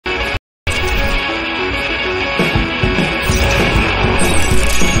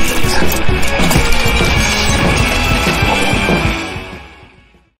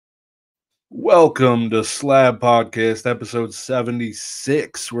Welcome to Slab Podcast, episode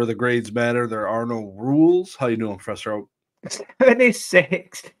 76, where the grades matter. There are no rules. How you doing, Professor Oak?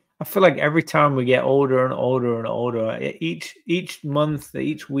 26. I feel like every time we get older and older and older, each month,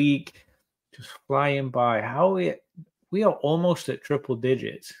 each week, just flying by. How we are almost at triple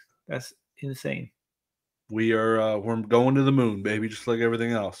digits. That's insane. We're going to the moon, baby, just like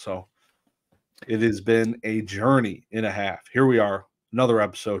everything else. So it has been a journey and a half. Here we are, another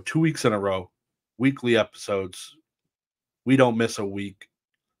episode, 2 weeks in a row, weekly episodes. We don't miss a week.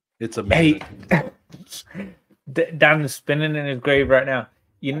 It's amazing. Hey, Dan's spinning in his grave right now.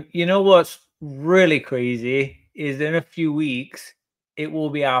 You know what's really crazy is in a few weeks it will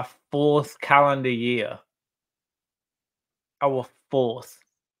be our 4th calendar year. Our 4th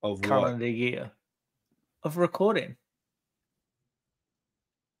Of calendar what? year of recording.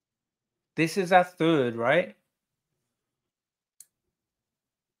 This is our 3rd, right?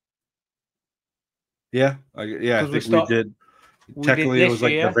 Yeah, I think we did. We Technically, did it was this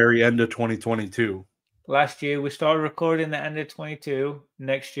like the year. very end of 2022. Last year we started recording the end of 22.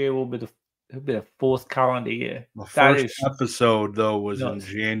 Next year will be the 4th calendar year. The That first is episode, though, was in nuts.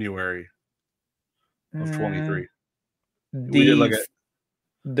 January of 23. We did like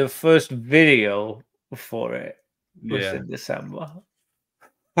The first video for it was yeah. in December.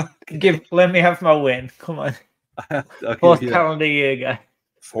 Let me have my win. Come on. I'll 4th give you calendar year, guy.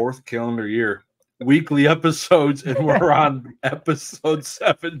 4th calendar year. Weekly episodes, and we're on episode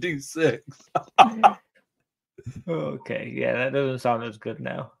 76. Okay, yeah, that doesn't sound as good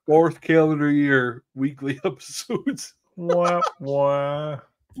now. 4th calendar year, weekly episodes. Wah, wah.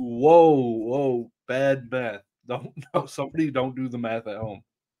 Whoa, bad math. Somebody don't do the math at home.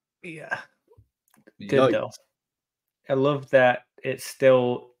 Yeah. Yikes. Good though. I love that it's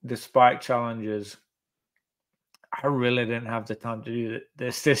still, despite challenges, I really didn't have the time to do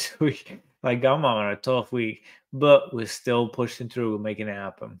this week. Like, I'm on a tough week, but we're still pushing through and making it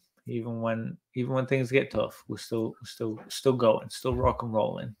happen. Even when things get tough, we're still going, still rock and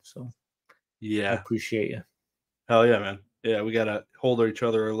rolling. So Yeah. I appreciate you. Hell yeah, man. Yeah, we gotta hold each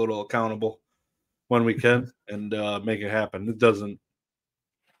other a little accountable when we can and make it happen. It doesn't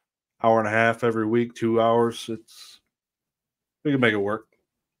hour and a half every week, 2 hours. We can make it work.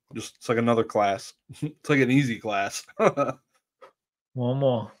 It's like another class. It's like an easy class. One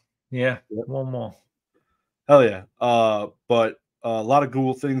more. Yeah, Yep. one more. Hell yeah. But a lot of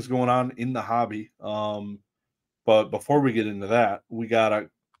cool things going on in the hobby. But before we get into that, we got a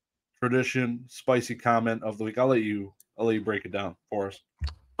tradition spicy comment of the week. I'll let you break it down for us.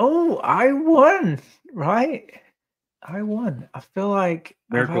 Oh, I won, right? I won. I feel like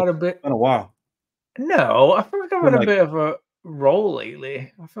Miracle. I've had a bit. It's been a while. No, I feel like I've had Been a bit of a roll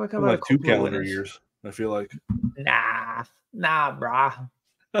lately. I feel like I've had like a 2 couple of calendar winners. years, I feel like. Nah, brah.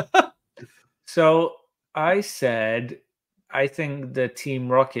 So I said I think the Team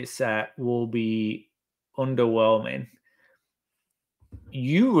Rocket set will be underwhelming.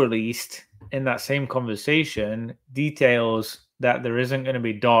 You released in that same conversation details that there isn't going to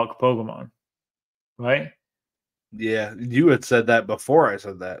be dark Pokemon, right? Yeah, you had said that before I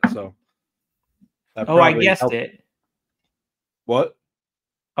said that, so that I guessed helped. it. What?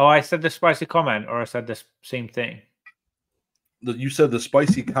 Oh, I said the spicy comment, or I said the same thing. You said the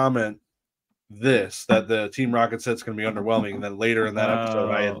spicy comment. That the Team Rocket set's going to be underwhelming, and then later in that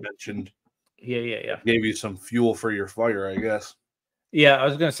episode, I had mentioned. Yeah. Gave you some fuel for your fire, I guess. Yeah, I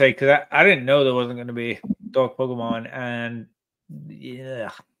was gonna say because I didn't know there wasn't going to be dark Pokemon, and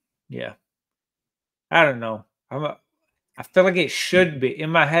yeah. I don't know. I feel like it should be in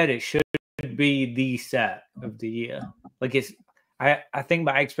my head. It should be the set of the year. Like it's. I think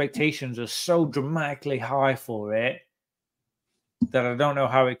my expectations are so dramatically high for it that I don't know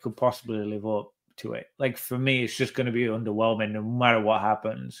how it could possibly live up to it. Like for me, it's just going to be underwhelming no matter what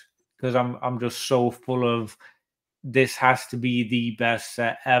happens because I'm just so full of this has to be the best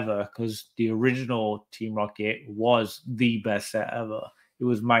set ever because the original Team Rocket was the best set ever. It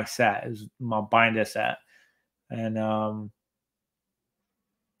was my set. It was my binder set. And I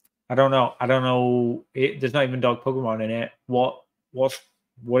don't know. There's not even dog Pokemon in it. What's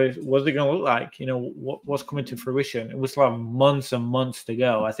it going to look like? You know, what's coming to fruition? It was like months and months to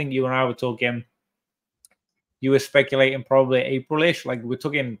go. I think you and I were talking. You were speculating probably April-ish. Like we're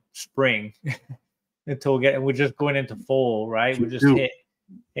talking spring until we're just going into fall, right? We're just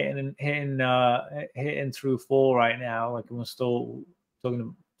hitting through fall right now. Like we're still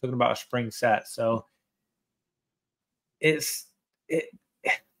talking about a spring set. So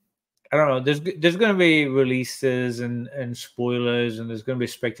I don't know. There's going to be releases and spoilers, and there's going to be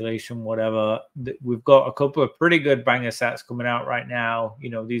speculation, whatever. We've got a couple of pretty good banger sets coming out right now. You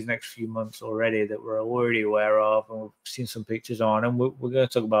know, these next few months already that we're already aware of, and we've seen some pictures on, and we're going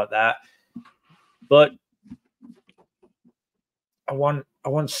to talk about that. But I want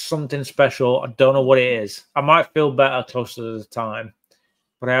something special. I don't know what it is. I might feel better closer to the time,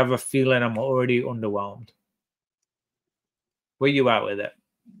 but I have a feeling I'm already underwhelmed. Where you at with it?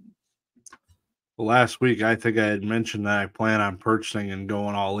 Last week, I think I had mentioned that I plan on purchasing and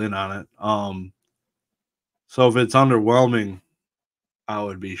going all in on it. So if it's underwhelming, I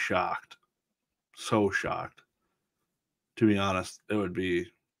would be shocked. So shocked. To be honest, it would be.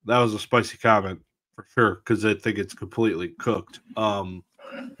 That was a spicy comment for sure because I think it's completely cooked. Am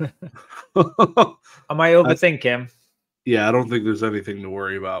I overthinking? Yeah, I don't think there's anything to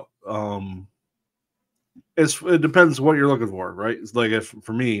worry about. It depends what you're looking for, right? It's like if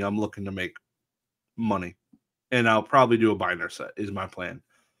for me, I'm looking to make money, and I'll probably do a binder set. Is my plan.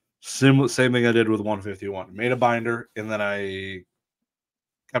 Same thing I did with 151. Made a binder, and then I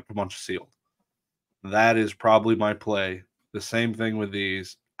kept a bunch of sealed. That is probably my play. The same thing with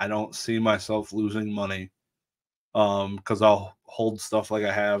these. I don't see myself losing money, because I'll hold stuff like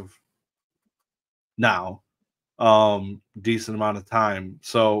I have now, decent amount of time.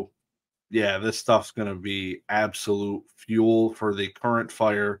 So, yeah, this stuff's gonna be absolute fuel for the current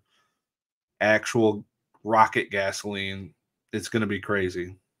fire. Actual rocket gasoline. It's gonna be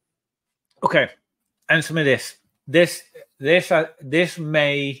crazy. Okay, answer me this. This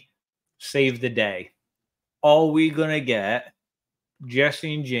may save the day. Are we gonna get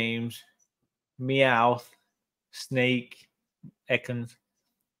Jesse and James, Meowth, Snake, Ekans?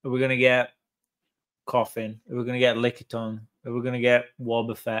 Are we gonna get Coffin? Are we gonna get Lickitung? Are we gonna get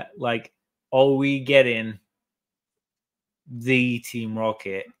Wobbuffet? Like, are we getting the Team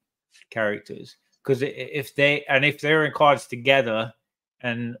Rocket characters? Because if they're in cards together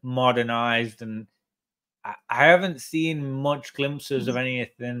and modernized, and I haven't seen much glimpses of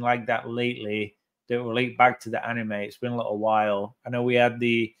anything like that lately that relate back to the anime. It's been a little while. I know we had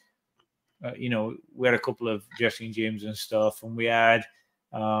we had a couple of Jesse and James and stuff, and we had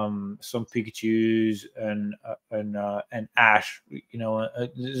some Pikachus and Ash. You know,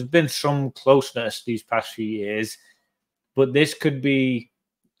 there's been some closeness these past few years, but this could be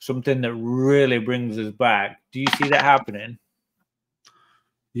something that really brings us back. Do you see that happening?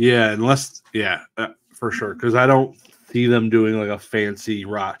 Yeah, for sure. Because I don't see them doing like a fancy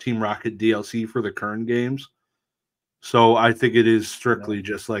Team Rocket DLC for the current games. So I think it is strictly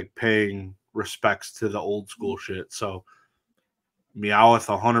just like paying respects to the old school shit. So Meowth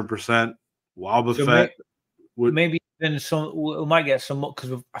 100%, Wobbuffet. Maybe then we might get some more,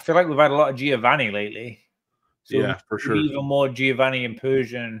 because I feel like we've had a lot of Giovanni lately. So yeah, for sure. Even more Giovanni and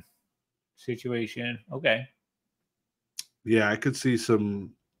Persian situation. Okay. Yeah, I could see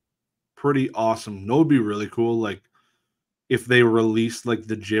some pretty awesome. No, it'd be really cool. Like if they released like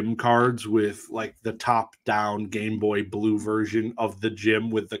the gym cards with like the top down Game Boy Blue version of the gym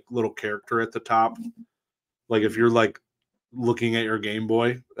with the little character at the top. Like if you're like looking at your Game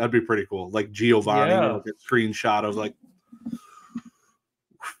Boy, that'd be pretty cool. Like Giovanni, like a screenshot of like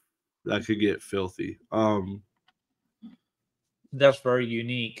that could get filthy. That's very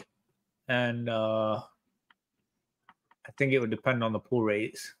unique. And I think it would depend on the pull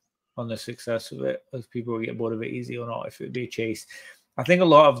rates, on the success of it, if people would get bored of it easy or not, if it would be a chase. I think a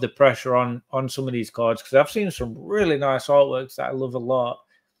lot of the pressure on some of these cards, because I've seen some really nice artworks that I love a lot.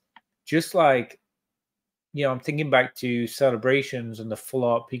 Just like, you know, I'm thinking back to Celebrations and the full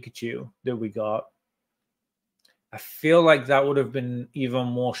art Pikachu that we got. I feel like that would have been even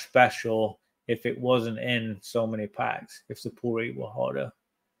more special if it wasn't in so many packs, if the pull rate were harder.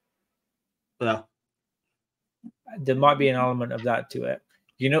 Yeah. There might be an element of that to it.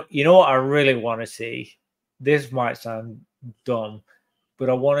 You know what I really want to see? This might sound dumb, but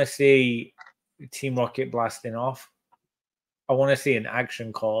I want to see Team Rocket blasting off. I want to see an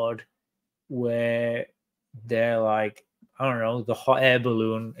action card where they're like, I don't know, the hot air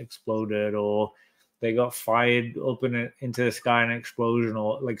balloon exploded, or they got fired up into the sky in an explosion,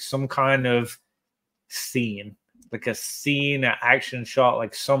 or like some kind of scene, like a scene, an action shot,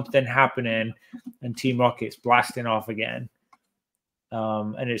 like something happening, and Team Rocket's blasting off again.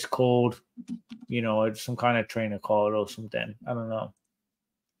 And it's called, you know, it's some kind of trainer card or something. I don't know.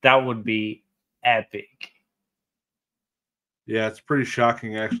 That would be epic. Yeah, it's pretty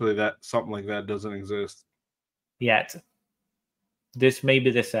shocking actually that something like that doesn't exist yet. This may be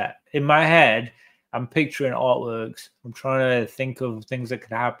the set. In my head, I'm picturing artworks. I'm trying to think of things that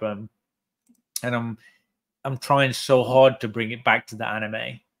could happen, and I'm trying so hard to bring it back to the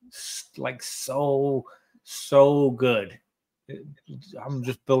anime. like so good. I'm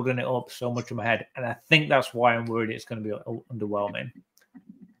just building it up so much in my head, and I think that's why I'm worried it's going to be underwhelming,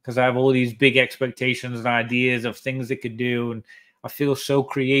 because I have all these big expectations and ideas of things they could do, and I feel so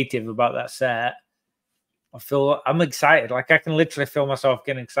creative about that set. I'm excited. Like I can literally feel myself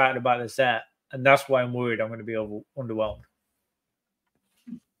getting excited about the set, and that's why I'm worried I'm going to be underwhelmed.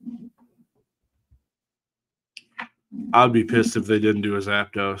 I'd be pissed if they didn't do a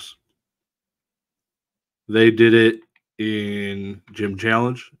Zapdos. They did it in Gym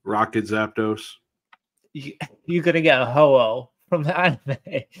Challenge, Rocket Zapdos. You're going to get a Ho-Oh from the anime.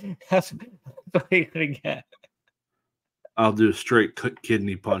 That's what you're going to get. I'll do a straight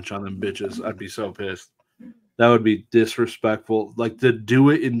kidney punch on them bitches. I'd be so pissed. That would be disrespectful. Like to do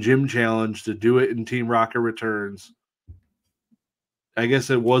it in Gym Challenge, to do it in Team Rocket Returns. I guess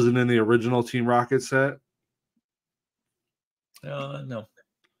it wasn't in the original Team Rocket set. No.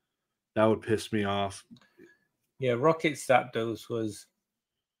 That would piss me off. Yeah, Rocket Zapdos was.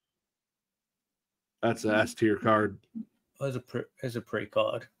 That's an S tier card. Was a pretty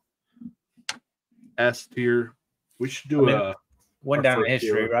card. S tier. We should do went down in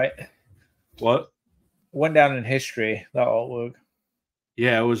history, right? What? Went down in history, that artwork.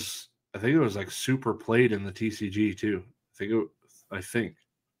 Yeah, it was. I think it was like super played in the TCG too. I think.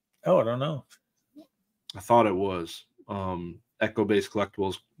 Oh, I don't know. I thought it was. Echo Base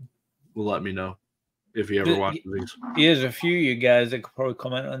Collectibles will let me know if you ever watch these. There's a few of you guys that could probably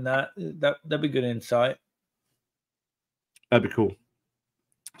comment on that. That'd be good insight. That'd be cool.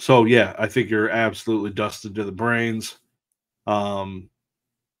 So yeah, I think you're absolutely dusted to the brains. Quit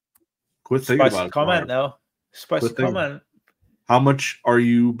thinking about it. Comment though. Spicy comment. How much are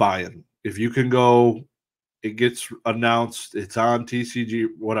you buying? If you can go, it gets announced. It's on TCG,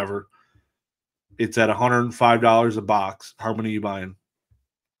 whatever. It's at $105 a box. How many are you buying?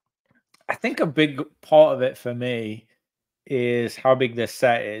 I think a big part of it for me is how big this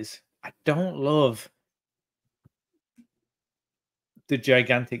set is. I don't love the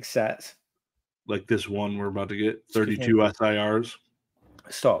gigantic sets. Like this one we're about to get, 32 SIRs.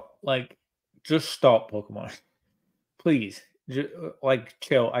 Stop. Like, just stop, Pokemon. Please. Like,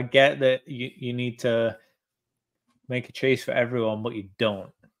 chill. I get that you need to make a chase for everyone, but you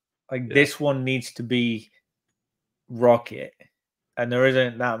don't. Like, this one needs to be Rocket. And there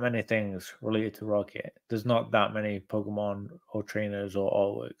isn't that many things related to Rocket. There's not that many Pokemon or trainers or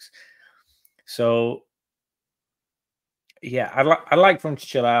artworks. So, yeah, I'd like for them to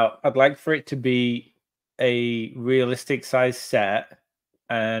chill out. I'd like for it to be a realistic size set,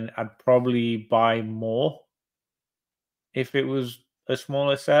 and I'd probably buy more if it was a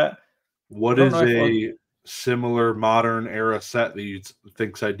smaller set. What is a similar modern era set that you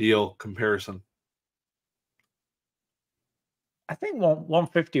think's ideal comparison? I think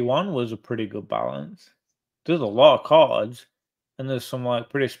 151 was a pretty good balance. There's a lot of cards, and there's some like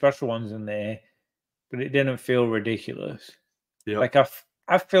pretty special ones in there, but it didn't feel ridiculous. Yeah, like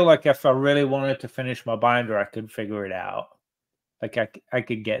I feel like if I really wanted to finish my binder, I could figure it out. Like I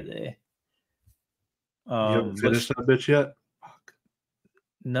could get there. You haven't finished that bitch yet? Fuck.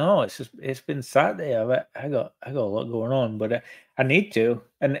 No, it's been sat there. I got a lot going on, but I need to,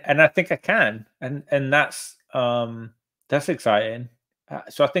 and I think I can, and that's exciting.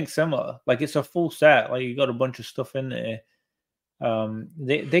 So I think similar. Like it's a full set. Like you got a bunch of stuff in there.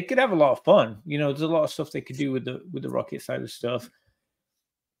 They could have a lot of fun. You know, there's a lot of stuff they could do with the Rocket side of stuff.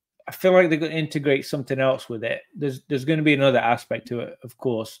 I feel like they're going to integrate something else with it. There's going to be another aspect to it, of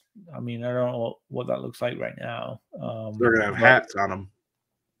course. I mean, I don't know what that looks like right now. They're going to have hats on them.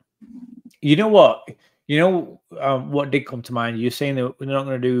 You know what? What did come to mind? You're saying that we're not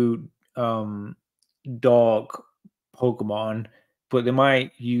going to do dog Pokemon, but they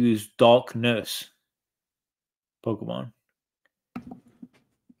might use darkness Pokemon.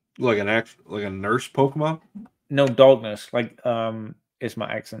 Like a nurse Pokemon? No, darkness. Like it's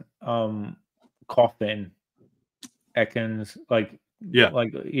my accent. Coffin, Ekans, like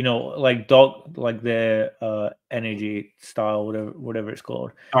like like dog, like their energy style, whatever it's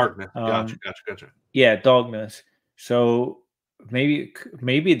called. Darkness. Gotcha. Yeah, darkness. So maybe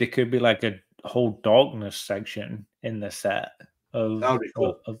there could be like a whole darkness section in the set of that would be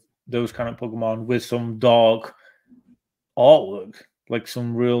cool. Of those kind of Pokemon with some dark artwork. Like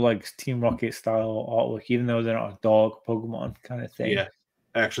some real like Team Rocket style artwork, even though they're not a dog Pokemon kind of thing. Yeah,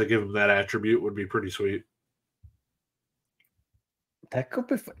 actually give them that attribute would be pretty sweet. That could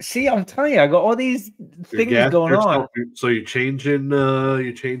be. See, I'm telling you, I got all these things going on. So you changing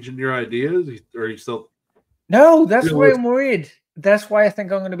your ideas, or are you still? No, that's why I'm worried. That's why I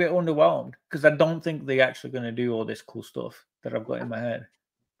think I'm going to be underwhelmed because I don't think they're actually going to do all this cool stuff that I've got in my head.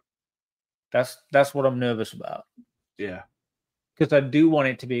 That's what I'm nervous about. Yeah. Because I do want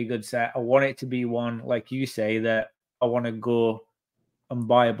it to be a good set. I want it to be one, like you say, that I want to go and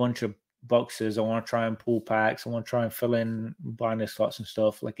buy a bunch of boxes. I want to try and pull packs. I want to try and fill in binder slots and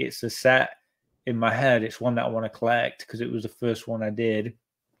stuff. Like, it's a set in my head. It's one that I want to collect because it was the first one I did,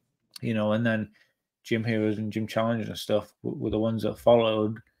 you know, and then Gym Heroes and Gym Challenges and stuff were the ones that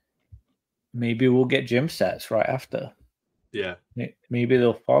followed. Maybe we'll get gym sets right after. Yeah. Maybe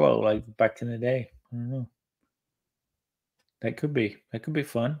they'll follow like back in the day. I don't know. That could be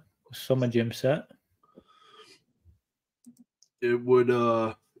fun. Summer gym set. It would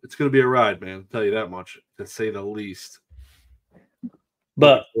it's gonna be a ride, man. I'll tell you that much, to say the least.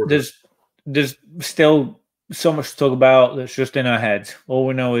 But there's still so much to talk about that's just in our heads. All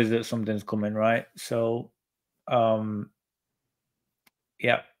we know is that something's coming, right? So yeah,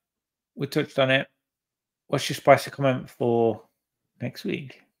 we touched on it. What's your spicy comment for next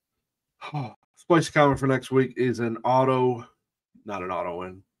week? Spicy comment for next week is not an auto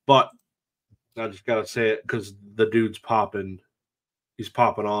win, but I just gotta say it because the dude's popping. He's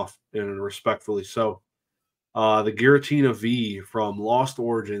popping off, and respectfully so. The Giratina V from Lost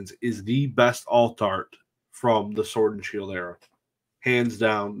Origins is the best alt art from the Sword and Shield era. Hands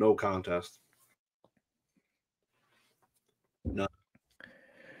down, no contest. No.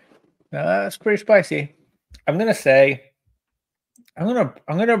 That's pretty spicy. I'm gonna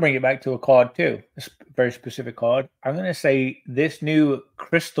bring it back to a card too. A very specific card. I'm gonna say this new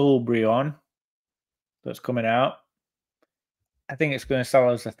Crystal Brion that's coming out. I think it's going to sell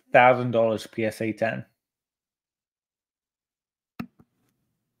us $1,000 PSA 10.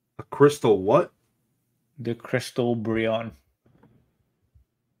 A crystal what? The Crystal Brion.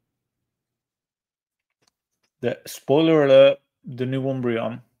 The spoiler alert, the new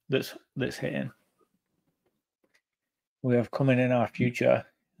Umbreon that's hitting. We have coming in our future,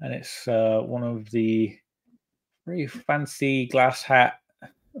 and it's one of the very fancy glass hat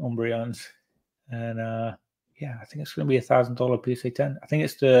Umbreons. And yeah, I think it's going to be $1,000 PSA 10. I think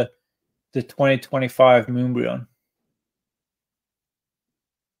it's the 2025 Moonbreon.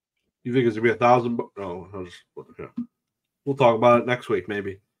 You think it's going to be 1,000? No, okay. We'll talk about it next week,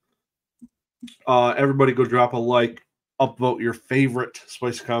 maybe. Everybody go drop a like, upvote your favorite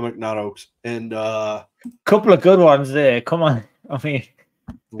spicy comic, not Oaks, and couple of good ones there. Come on, I mean,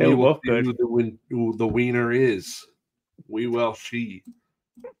 we will see who the winner is. We will see.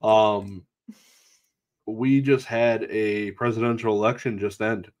 We just had a presidential election just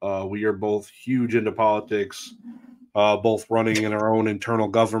end. We are both huge into politics, both running in our own internal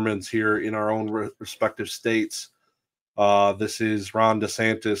governments here in our own respective states. This is Ron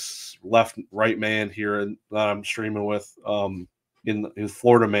DeSantis, right man here that I'm streaming with in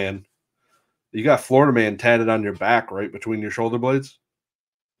Florida man. You got Florida man tatted on your back, right between your shoulder blades?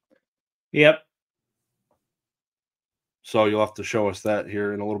 Yep. So you'll have to show us that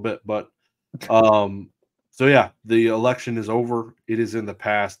here in a little bit. But so yeah, the election is over. It is in the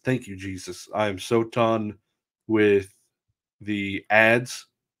past. Thank you, Jesus. I am so done with the ads.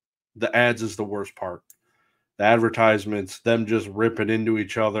 The ads is the worst part. The advertisements, them just ripping into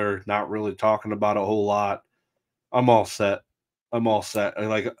each other, not really talking about a whole lot. I'm all set.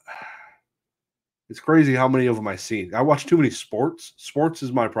 Like, it's crazy how many of them I seen. I watch too many sports. Sports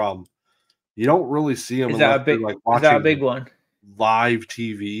is my problem. You don't really see them unless you're like watching is that a big one? Live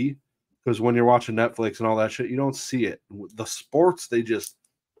TV. Because when you're watching Netflix and all that shit, you don't see it. The sports, they just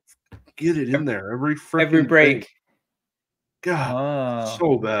get it in there every break. day. God,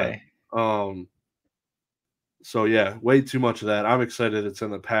 so bad. Okay. So yeah, way too much of that. I'm excited it's in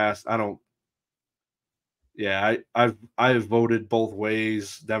the past. I've voted both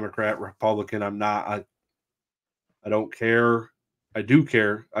ways, Democrat, Republican. I don't care. I do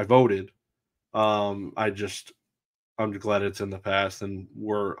care. I voted. I'm glad it's in the past and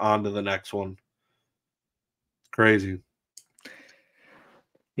we're on to the next one. It's crazy.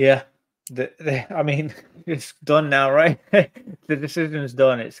 Yeah. I mean, it's done now, right? The decision's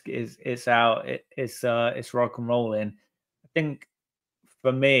done. It's out. It's rock and rolling. I think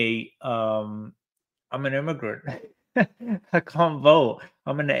for me, I'm an immigrant. I can't vote.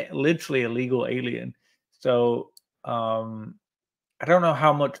 I'm literally a legal alien. So I don't know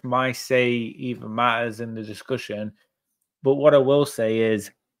how much my say even matters in the discussion. But what I will say is,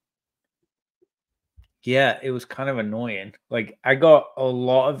 yeah, it was kind of annoying. Like, I got a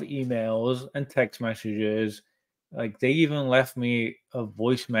lot of emails and text messages. Like, they even left me a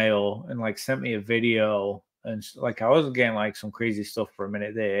voicemail and like sent me a video, and like I was getting like some crazy stuff for a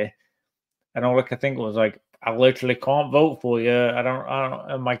minute there. And all I could think was like, I literally can't vote for you. I don't,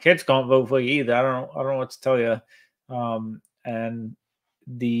 and my kids can't vote for you either. I don't know what to tell you. And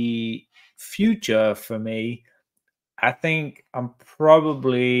the future for me, I think I'm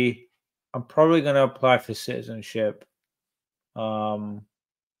probably going to apply for citizenship in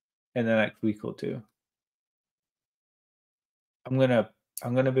the next week or two. I'm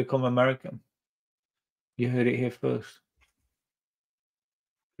gonna become American. You heard it here first.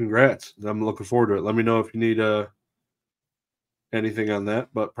 Congrats. I'm looking forward to it. Let me know if you need anything on that,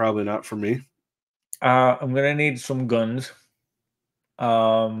 but probably not for me. I'm gonna need some guns.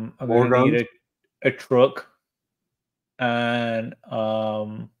 I'm More gonna need guns? a truck and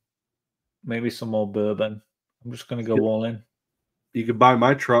maybe some more bourbon. I'm just gonna go all in. You could buy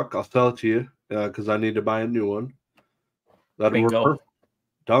my truck. I'll sell it to you because I need to buy a new one. That'd work Bingo. perfect.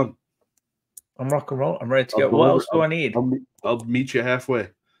 Done. I'm rock and roll. I'm ready to I'll go. What deliver. else do I need? I'll meet you halfway.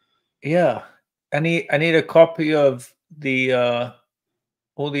 Yeah, I need a copy of the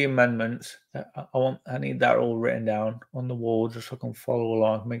all the amendments. I need that all written down on the wall just so I can follow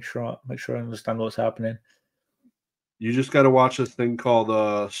along. Make sure I understand what's happening. You just got to watch this thing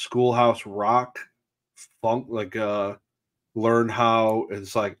called Schoolhouse Rock, funk learn how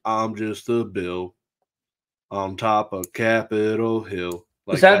it's like I'm just a bill on top of Capitol Hill.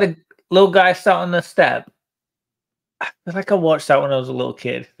 Like Is that the little guy sat on the step? I feel like I watched that when I was a little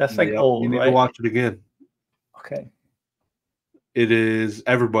kid. That's like old, you need right? to watch it again. Okay. It is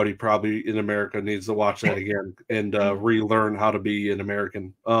everybody probably in America needs to watch that again and relearn how to be an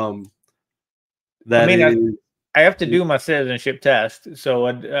American. I have to do my citizenship test, so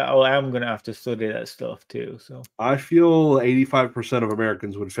I'm gonna have to study that stuff too. So I feel 85% of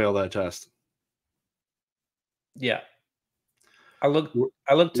Americans would fail that test. Yeah, I looked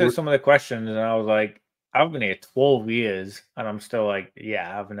at some of the questions and I was like, I've been here 12 years and I'm still like, yeah,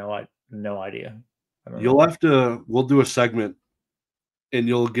 I have no idea. You'll have to. We'll do a segment, and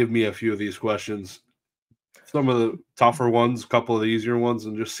you'll give me a few of these questions. Some of the tougher ones, a couple of the easier ones,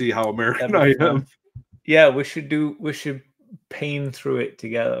 and just see how American I am. Yeah, we should pain through it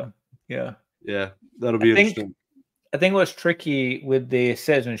together. Yeah. Yeah, that'll be interesting. I think what's tricky with the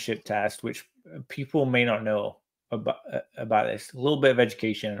citizenship test, which people may not know about this, a little bit of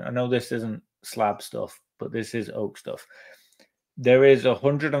education. I know this isn't slab stuff, but this is oak stuff. There is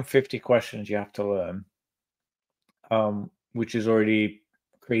 150 questions you have to learn, which is already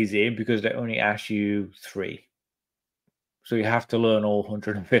crazy because they only ask you 3. So you have to learn all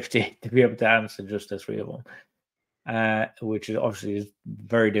 150 to be able to answer just the 3 of them, which is obviously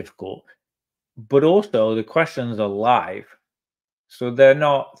very difficult. But also the questions are live. So they're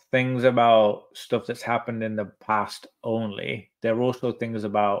not things about stuff that's happened in the past only. They're also things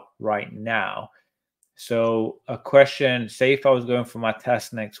about right now. So a question, say if I was going for my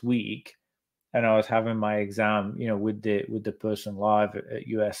test next week and I was having my exam, with the person live at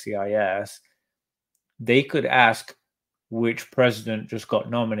USCIS, they could ask which president just got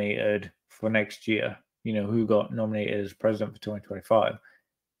nominated for next year, who got nominated as president for 2025.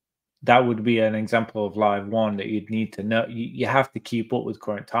 That would be an example of live one that you'd need to know. You have to keep up with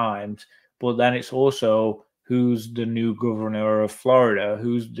current times, but then it's also who's the new governor of Florida,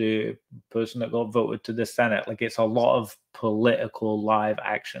 who's the person that got voted to the Senate. Like, it's a lot of political live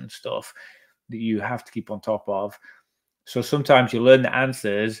action stuff that you have to keep on top of. So sometimes you learn the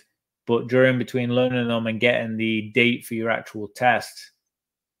answers, but during between learning them and getting the date for your actual test,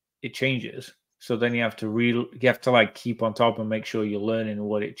 it changes. So then you have to like keep on top and make sure you're learning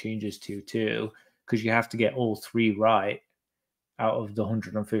what it changes to too, because you have to get all 3 right out of the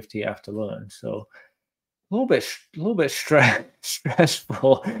 150 you have to learn. So a little bit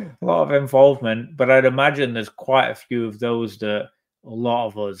stressful, a lot of involvement. But I'd imagine there's quite a few of those that a lot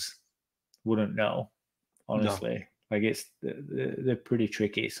of us wouldn't know. Honestly, no. Like they're pretty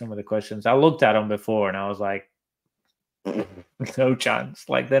tricky. Some of the questions I looked at them before, and I was like, no chance.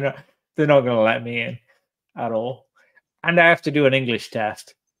 Like they're not going to let me in at all. And I have to do an English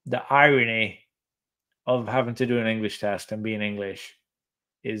test. The irony of having to do an English test and being English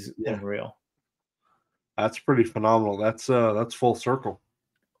is unreal. That's pretty phenomenal. That's full circle.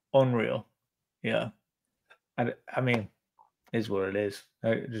 Unreal. Yeah. I mean, is what it is.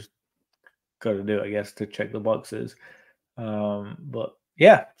 I just got to do it, I guess, to check the boxes. But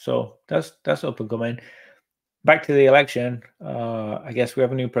yeah, so that's up and coming. Back to the election. I guess we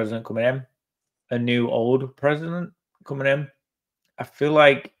have a new president coming in, a new old president coming in. I feel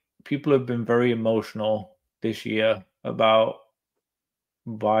like people have been very emotional this year about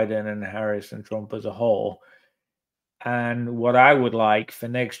Biden and Harris and Trump as a whole. And what I would like for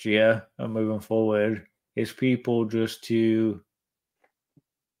next year and moving forward is people just to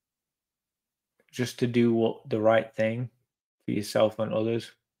do the right thing for yourself and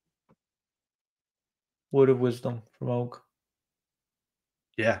others. Word of wisdom from Oak.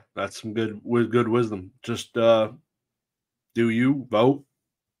 Yeah, that's some good wisdom. Just do you vote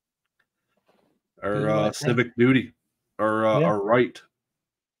Do or the right thing. civic duty Yeah. or right.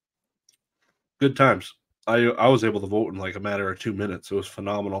 Good times. I was able to vote in like a matter of 2 minutes. It was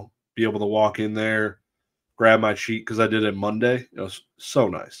phenomenal. Be able to walk in there, grab my sheet because I did it Monday. It was so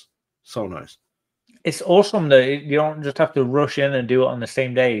nice, so nice. It's awesome that you don't just have to rush in and do it on the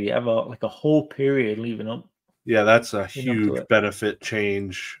same day. You have a whole period Yeah, that's a leading up to huge it. benefit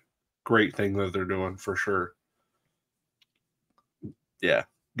change. Great thing that they're doing for sure. Yeah,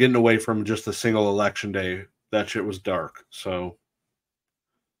 getting away from just a single election day. That shit was dark. So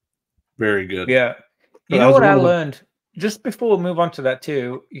very good. Yeah. So You that know was what I one of the learned just before we move on to that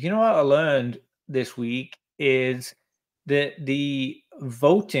too? You know what I learned this week is that the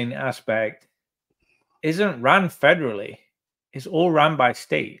voting aspect isn't run federally. It's all run by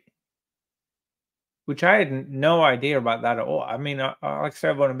state, which I had no idea about that at all. I mean, like I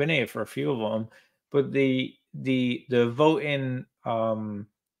said, I've only been here for a few of them, but the voting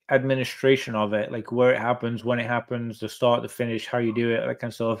administration of it, like where it happens, when it happens, the start, the finish, how you do it, that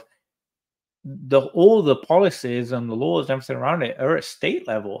kind of stuff. All the policies and the laws and everything around it are at state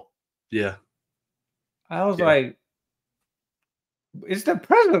level. yeah. I was Yeah. like, it's the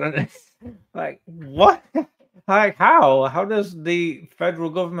president. Like, what? Like, how? How does the federal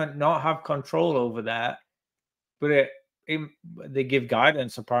government not have control over that? But it they give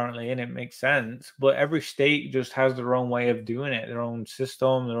guidance apparently, and it makes sense. But every state just has their own way of doing it, their own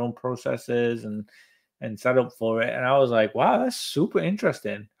system, their own processes, and set up for it. And I was like, wow, that's super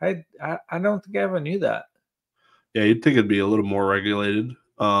interesting. I don't think I ever knew that. Yeah, you'd think it'd be a little more regulated.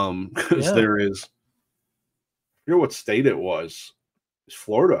 Because Yeah. there is, I forget what state it was. It's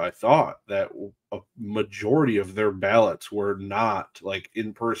Florida, I thought that a majority of their ballots were not like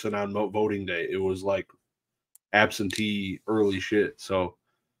in person on voting day. It was like absentee early shit. So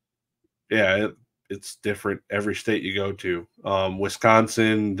yeah, it's different every state you go to.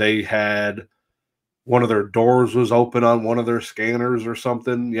 Wisconsin, they had one of their doors was open on one of their scanners or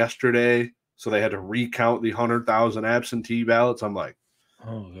something yesterday, so they had to recount the 100,000 absentee ballots. I'm like,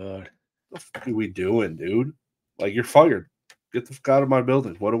 Oh god. what the fuck are we doing, dude? Like, you're fired. Get the fuck out of my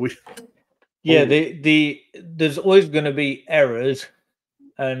building. What are we? Yeah, Holy, the there's always going to be errors,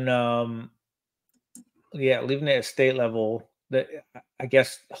 and yeah, leaving it at state level. That I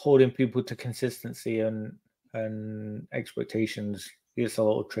guess holding people to consistency and expectations is a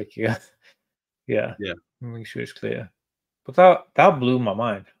little trickier. Yeah, yeah, make sure it's clear. But that blew my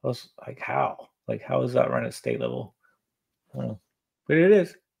mind. I was like, how? Like, how is that run at state level? Oh, but it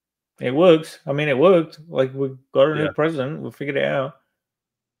is. It works. I mean, it worked. Like, we got a new yeah, president. We figured it out.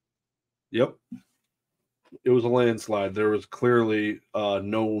 yep. It was a landslide. There was clearly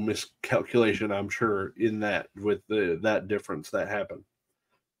no miscalculation, I'm sure, in that with that difference that happened.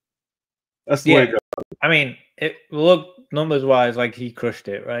 That's the way it Yeah, goes. I mean, it looked numbers wise like he crushed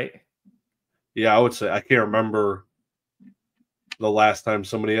it, right? Yeah, I would say I can't remember the last time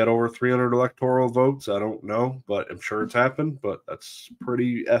somebody had over 300 electoral votes. I don't know, but I'm sure it's happened. But that's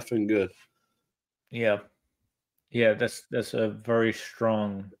pretty effing good. Yeah, yeah, that's a very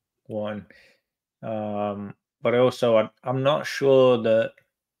strong one. But also, I'm not sure that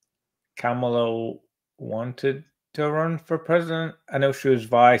Kamala wanted to run for president. I know she was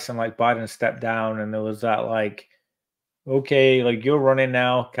vice, and like Biden stepped down, and there was that like, okay, like you're running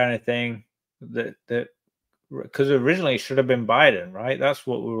now kind of thing. That because originally it should have been Biden, right? That's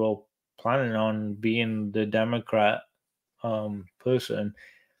what we were all planning on being the Democrat person.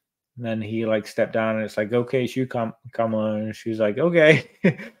 And then he like stepped down, and it's like, okay, it's you come on. And she's like, okay.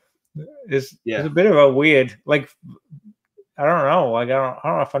 It's Yeah, a bit of a weird, like, I don't know, like I don't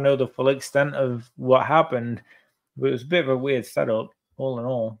know if I know the full extent of what happened, but it was a bit of a weird setup, all in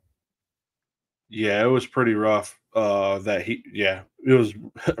all. yeah, it was pretty rough. That he, yeah, it was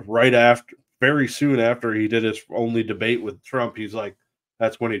right after, very soon after he did his only debate with Trump. He's like,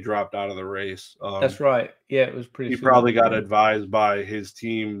 that's when he dropped out of the race. That's right. Yeah, it was pretty He soon probably got after. advised by his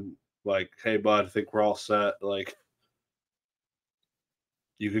team, like, hey, bud, I think we're all set. Like,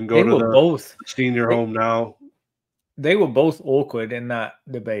 you can go They to were the both senior they, home now. they were both awkward in that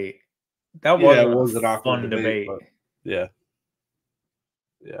debate. That Yeah, it wasn't a was an awkward fun debate, debate. but yeah,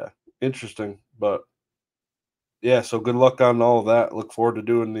 yeah, interesting. But yeah, so good luck on all of that. Look forward to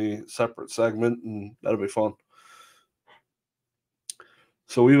doing the separate segment, and that'll be fun.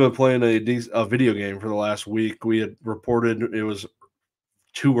 So we've been playing a video game for the last week. We had reported it was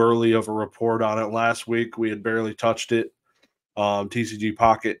too early of a report on it last week. We had barely touched it. TCG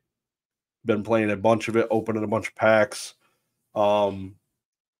Pocket, been playing a bunch of it, opening a bunch of packs.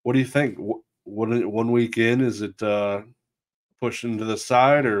 What do you think? What 1 week in, is it pushing to the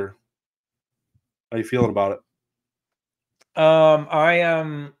side, or how you feeling about it?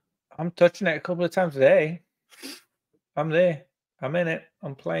 I'm touching it a couple of times a day. I'm there. I'm in it.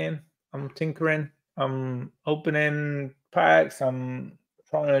 I'm playing. I'm tinkering. I'm opening packs. I'm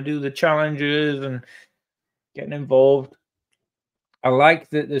trying to do the challenges and getting involved. I like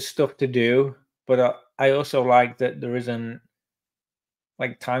that there's stuff to do, but I also like that there isn't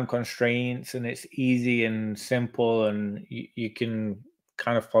like time constraints and it's easy and simple and you can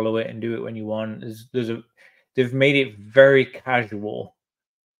kind of follow it and do it when you want. They've made it very casual,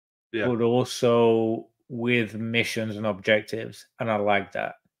 Yeah. but also with missions and objectives, and I like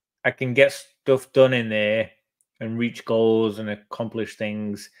that. I can get stuff done in there and reach goals and accomplish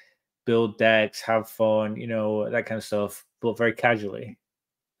things, build decks, have fun, that kind of stuff, but very casually.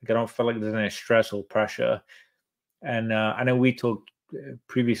 Like, I don't feel like there's any stress or pressure. And I know we talked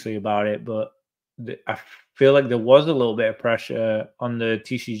previously about it, but I feel like there was a little bit of pressure on the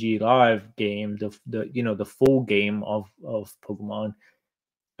TCG Live game, the full game of Pokemon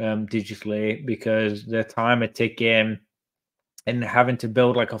digitally, because the time it ticking and having to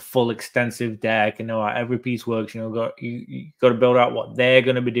build like a full extensive deck and know how every piece works. You got to build out what they're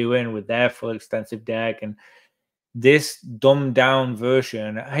going to be doing with their full extensive deck. And this dumbed down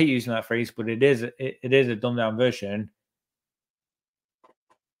version, I hate using that phrase, but it is a dumbed down version.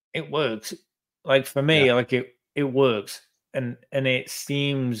 It works. Like for me, Yeah. like it works, and it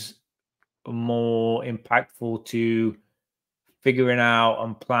seems more impactful to figuring out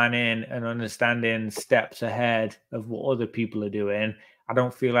and planning and understanding steps ahead of what other people are doing. I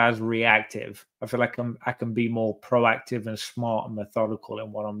don't feel as reactive. I feel like I can be more proactive and smart and methodical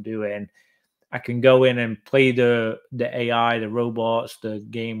in what I'm doing. I can go in and play the AI, the robots, the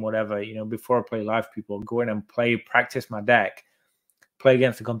game, whatever. Before I play live people, go in and practice my deck, play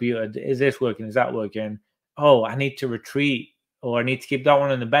against the computer. Is this working? Is that working? Oh, I need to retreat, or I need to keep that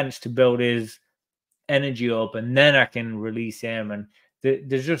one on the bench to build his energy up, and then I can release him. And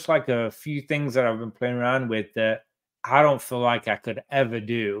there's just like a few things that I've been playing around with that I don't feel like I could ever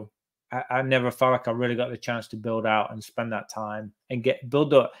do. I never felt like I really got the chance to build out and spend that time and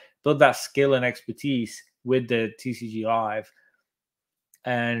build that skill and expertise with the TCG Live.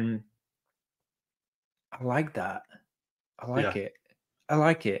 And I like that. I like it. I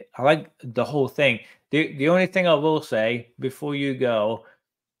like it. I like the whole thing. The only thing I will say before you go,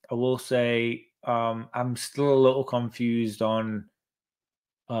 I will say I'm still a little confused on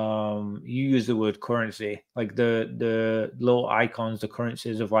you use the word currency, like the little icons, the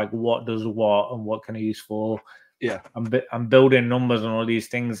currencies of like what does what and what can I use for. Yeah. I'm building numbers on all these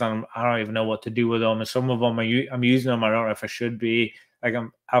things, and I don't even know what to do with them. And some of them I'm using them. I don't know if I should be. Like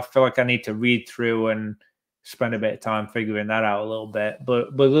I feel like I need to read through and spend a bit of time figuring that out a little bit.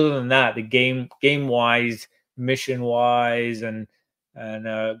 But other than that, the game wise, mission wise, and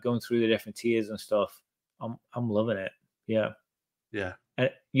going through the different tiers and stuff, I'm loving it. Yeah. Yeah. And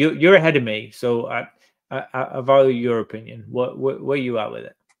you're ahead of me, so I value your opinion. Where you at with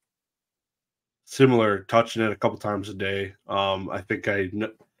it? Similar, touching it a couple times a day. I think I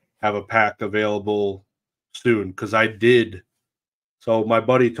have a pack available soon because I did. So my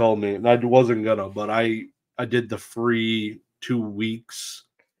buddy told me, and I wasn't gonna, but I did the free 2 weeks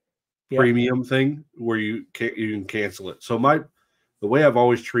premium thing where you can cancel it. So the way I've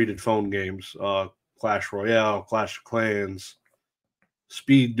always treated phone games, Clash Royale, Clash of Clans,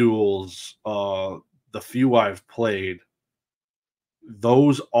 Speed Duels, the few I've played,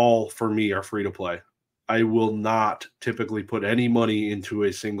 those all for me are free to play. I will not typically put any money into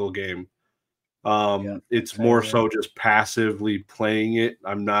a single game. It's more so just passively playing it.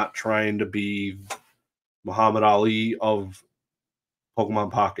 I'm not trying to be Muhammad Ali of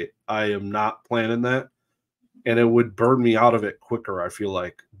Pokemon Pocket. I am not planning that. And it would burn me out of it quicker, I feel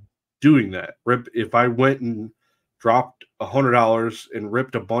like, doing that. If I went and dropped $100 and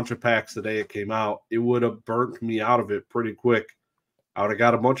ripped a bunch of packs the day it came out, it would have burnt me out of it pretty quick. I would have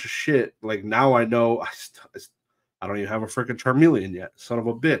got a bunch of shit. Like now I know I don't even have a freaking Charmeleon yet. Son of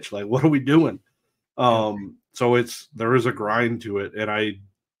a bitch. Like, what are we doing? So there is a grind to it, and I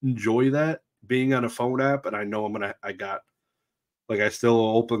enjoy that being on a phone app. And I know I still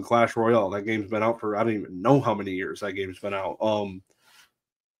open Clash Royale. That game's been out for I don't even know how many years that game's been out.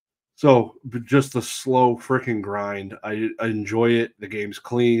 So just the slow freaking grind. I enjoy it. The game's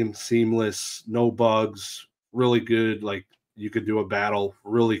clean, seamless, no bugs, really good. Like you could do a battle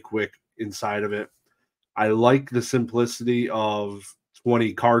really quick inside of it. I like the simplicity of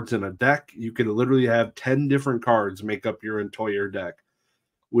 20 cards in a deck. You can literally have 10 different cards make up your entire deck,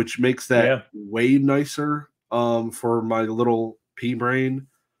 which makes that way nicer for my little pea brain.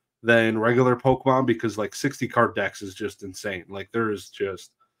 than regular Pokemon because like 60 card decks is just insane. Like there is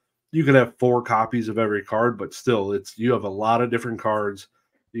just you could have 4 copies of every card, but still you have a lot of different cards.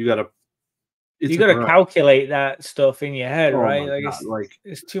 You gotta calculate that stuff in your head, oh right? my Like God. Like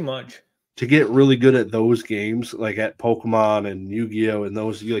it's too much. To get really good at those games, like at Pokemon and Yu-Gi-Oh! And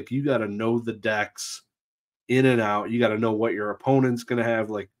those, you gotta know the decks in and out. You gotta know what your opponent's gonna have.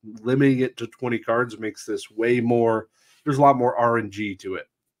 Like limiting it to 20 cards makes this way more. There's a lot more RNG to it,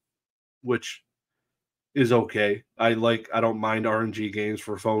 which is okay. I don't mind RNG games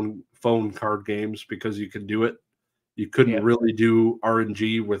for phone card games because you can do it. You couldn't really do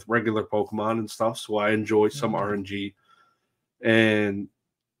RNG with regular Pokemon and stuff, so I enjoy some RNG. And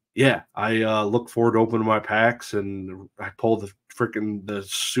yeah, I look forward to opening my packs, and I pulled the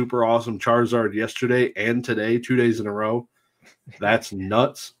super awesome Charizard yesterday and today, 2 days in a row. That's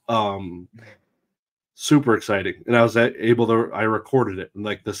nuts. Super exciting. And I was able to I recorded it. And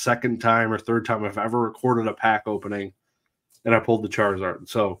like the second time or third time I've ever recorded a pack opening, and I pulled the Charizard.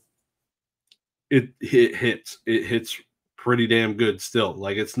 So it hits. It hits pretty damn good still.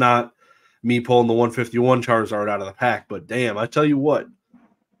 Like it's not me pulling the 151 Charizard out of the pack, but damn, I tell you what,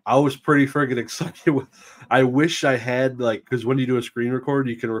 I was pretty freaking excited. I wish I had because when you do a screen record,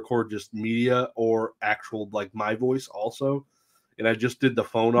 you can record just media or actual like my voice also. And I just did the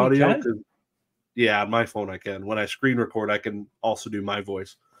phone audio. Yeah, on my phone I can. When I screen record, I can also do my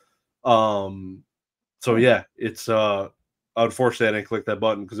voice. So yeah, it's unfortunately I didn't click that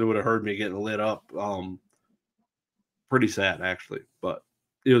button because it would have heard me getting lit up. Pretty sad actually, but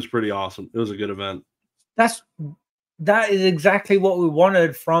it was pretty awesome. It was a good event. That is exactly what we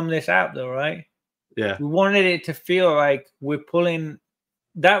wanted from this app, though, right? Yeah. We wanted it to feel like we're pulling.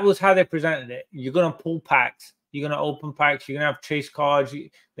 That was how they presented it. You're going to pull packs. You're going to open packs. You're going to have chase cards.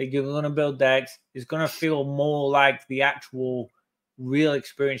 You're going to build decks. It's going to feel more like the actual real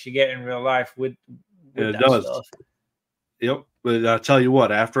experience you get in real life with it does. Stuff. Yep. But I'll tell you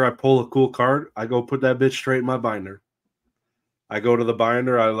what, after I pull a cool card, I go put that bitch straight in my binder. I go to the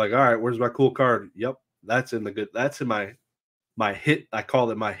binder. I'm like, all right, where's my cool card? Yep. That's in my hit. I call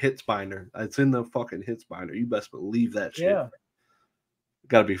it my hits binder. It's in the fucking hits binder. You best believe that shit. Yeah.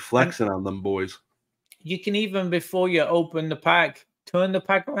 Got to be flexing on them boys. You can even, before you open the pack, turn the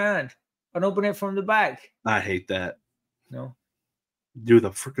pack around and open it from the back. I hate that. No. You're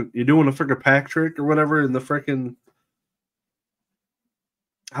doing a freaking pack trick or whatever in the freaking.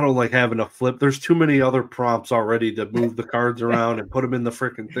 I don't like having a flip. There's too many other prompts already to move the cards around and put them in the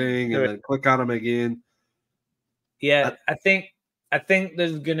freaking thing and then click on them again. Yeah, I think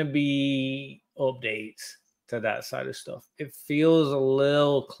there's gonna be updates to that side of stuff. It feels a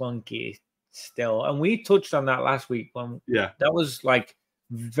little clunky still, and we touched on that last week when that was like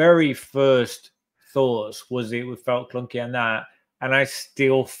very first thoughts was it felt clunky on that, and I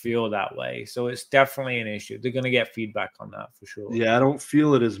still feel that way. So it's definitely an issue. They're gonna get feedback on that for sure. Yeah, I don't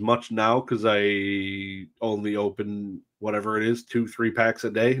feel it as much now because I only open whatever it is 2-3 packs a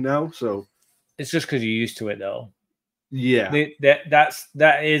day now. So it's just because you're used to it, though. Yeah, it's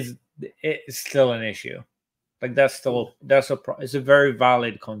still an issue. Like it's a very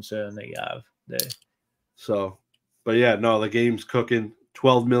valid concern that you have there. So, but yeah, no, the game's cooking.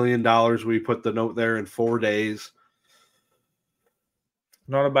 $12 million. We put the note there in 4 days.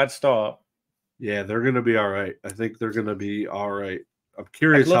 Not a bad start. Yeah, they're gonna be all right. I think they're gonna be all right. I'm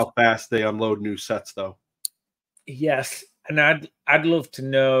curious how fast they unload new sets, though. Yes, and I'd love to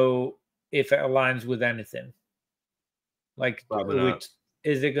know if it aligns with anything. Like,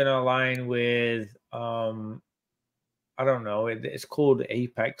 is it going to align with, I don't know, it's called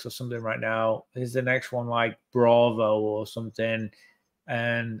Apex or something right now. Is the next one like Bravo or something?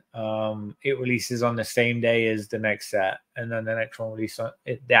 And it releases on the same day as the next set. And then the next one releases on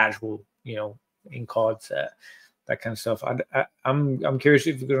the actual, in-card set, that kind of stuff. I'm curious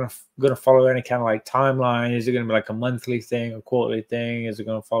if you're going to follow any kind of like timeline. Is it going to be like a monthly thing, a quarterly thing? Is it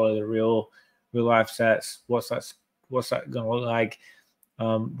going to follow the real life sets? What's that going to look like?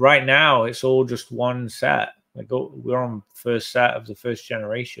 Right now, it's all just one set. Like we're on first set of the first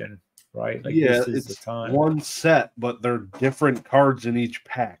generation, right? Like yeah, this is it's the time. One set, but they're different cards in each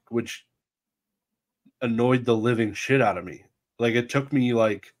pack, which annoyed the living shit out of me. Like it took me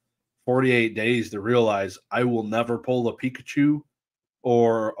like 48 days to realize I will never pull a Pikachu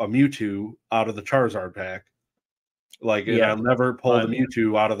or a Mewtwo out of the Charizard pack. Like, and I'll never pull the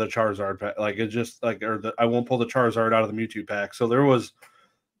Mewtwo out of the Charizard pack. Like, it's just like, I won't pull the Charizard out of the Mewtwo pack. So there's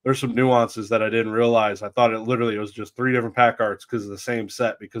some nuances that I didn't realize. I thought it literally was just 3 different pack arts because of the same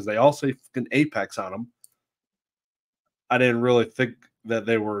set, because they all say fucking Apex on them. I didn't really think that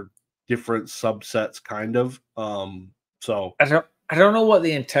they were different subsets, kind of. So I don't know what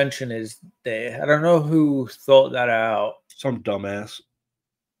the intention is there. I don't know who thought that out. Some dumbass.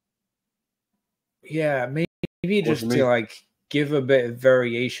 Yeah, maybe just to like give a bit of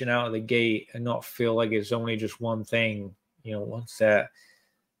variation out of the gate and not feel like it's only just one thing, you know, one set.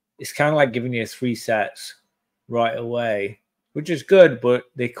 It's kind of like giving you 3 sets right away, which is good, but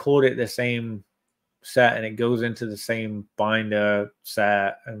they called it the same set and it goes into the same binder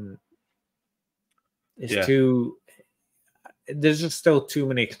set, and it's too. There's just still too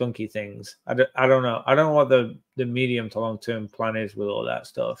many clunky things. I don't know. I don't know what the medium to long term plan is with all that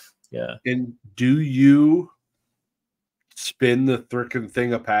stuff. Yeah. And do you spin the frickin'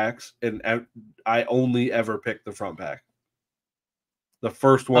 thing of packs? And I only ever pick the front pack. The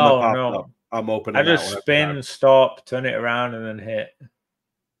first one that pops up, I'm opening. I just spin, stop, turn it around, and then hit.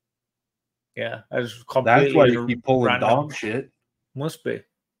 Yeah, I just completely. That's why you keep pulling dog shit. Must be.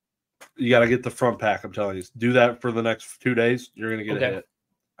 You got to get the front pack. I'm telling you, do that for the next 2 days. You're gonna get a hit.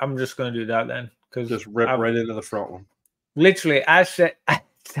 I'm just gonna do that then, because just rip right into the front one. Literally, I said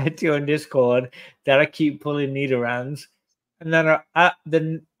to you on Discord that I keep pulling Niederrands, and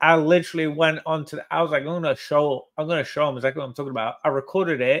then I literally went on to. I was like, I'm gonna show them exactly what I'm talking about. I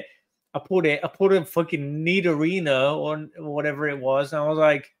recorded it. I put a fucking Niederrina or whatever it was, and I was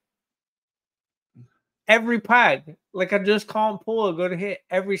like, every pack, like I just can't pull a good hit.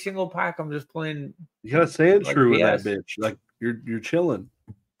 Every single pack, I'm just playing. You got sand shrew in that bitch. Like you're chilling.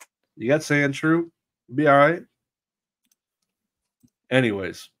 You got sand shrew. Be all right.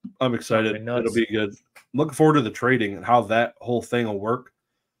 Anyways, I'm excited. It'll be good. I'm looking forward to the trading and how that whole thing will work.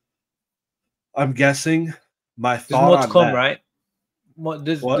 I'm guessing my thought there's more to come, that, right?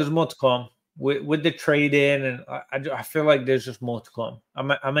 There's more to come with the trade in, and I feel like there's just more to come.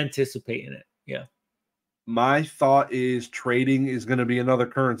 I'm anticipating it. Yeah. My thought is trading is going to be another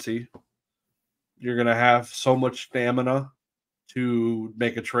currency. You're going to have so much stamina to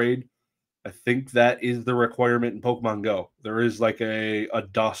make a trade. I think that is the requirement in Pokemon Go. There is like a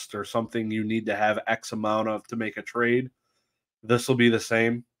dust or something you need to have X amount of to make a trade. This will be the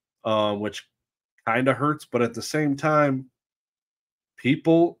same, which kind of hurts, but at the same time,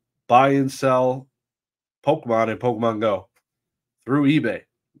 people buy and sell Pokemon in Pokemon Go through eBay.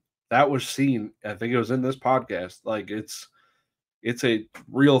 That was seen. I think it was in this podcast. Like it's a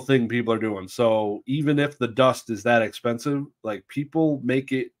real thing people are doing. So even if the dust is that expensive, like people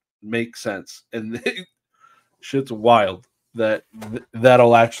make it make sense, and shit's wild that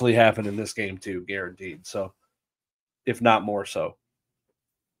that'll actually happen in this game too, guaranteed. So if not more so.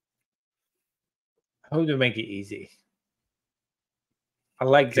 I hope to make it easy. I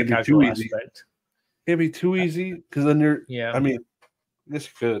like the casual aspect. Can't be too easy because then you're. Yeah. I mean, this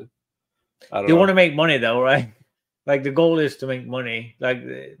could. You want to make money though, right? Like the goal is to make money. Like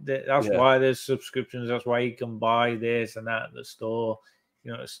that's why there's subscriptions. That's why you can buy this and that at the store.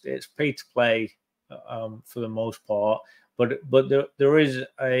 You know, it's pay to play for the most part. But there's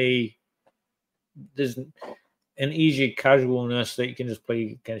an easy casualness that you can just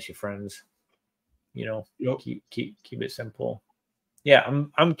play against your friends. You know, keep it simple. Yeah,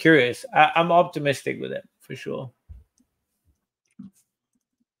 I'm curious. I'm optimistic with it for sure.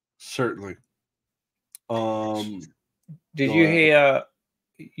 Certainly. Did you hear?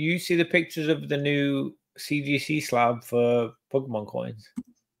 You see the pictures of the new CGC slab for Pokemon coins?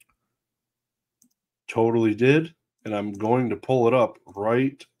 Totally did, and I'm going to pull it up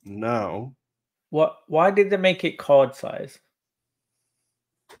right now. What? Why did they make it card size?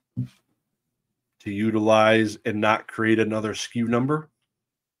 To utilize and not create another SKU number?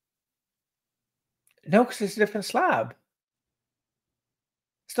 No, because it's a different slab.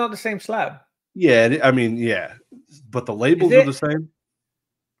 It's not the same slab. Yeah, I mean, yeah, but the labels are the same.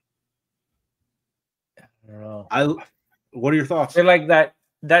 I don't know. What are your thoughts? I feel like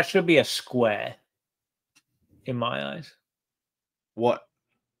that should be a square in my eyes. What?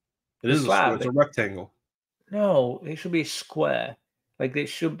 It is a square. It's a rectangle. No, it should be a square. Like it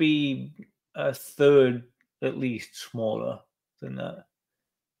should be a third at least smaller than that.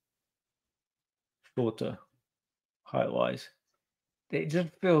 Shorter, height-wise. It just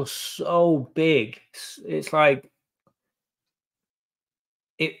feels so big. It's like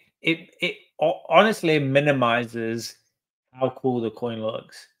it honestly minimizes how cool the coin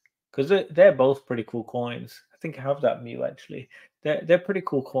looks, because they're both pretty cool coins. I think I have that Mew actually. They're pretty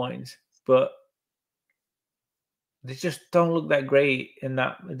cool coins, but they just don't look that great in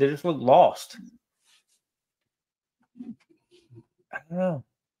that. They just look lost. I don't know.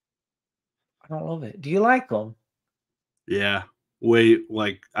 I don't love it. Do you like them? Yeah. Wait,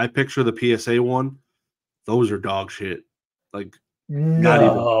 like I picture the PSA one. Those are dog shit. Like not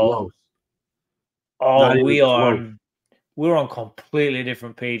even close. Oh, we are we're on completely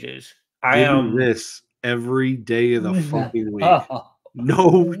different pages. I Give am me this every day of the fucking week. Oh,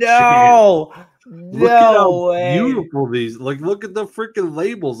 No chance. no, Look at how no way. beautiful these. Like, look at the freaking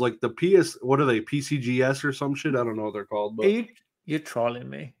labels. Like the PS. What are they? PCGS or some shit? I don't know what they're called. But You're trolling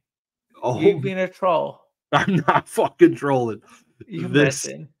me. oh, You've been a troll. I'm not fucking trolling. You're This,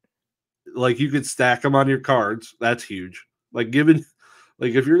 messing. like, you could stack them on your cards. That's huge. Like, given,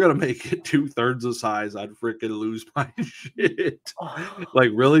 like, if you're gonna make it 2/3 the size, I'd freaking lose my shit.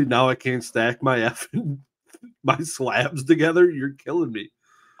 Like, really? Now I can't stack my effing my slabs together? You're killing me.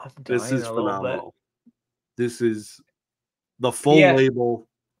 This is phenomenal. This is the full label.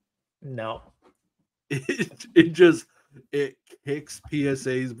 No. It kicks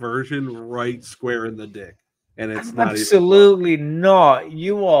PSA's version right square in the dick. And it's not absolutely not.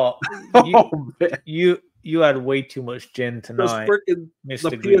 You are oh, you had way too much gin tonight.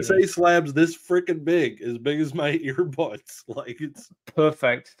 The PSA slabs this freaking big, as big as my earbuds. Like, it's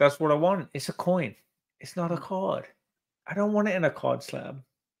perfect. That's what I want. It's a coin. It's not a card. I don't want it in a card slab.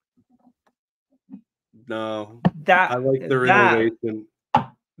 No, I like their innovation.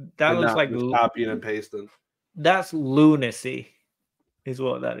 That looks like copying and pasting. That's lunacy, is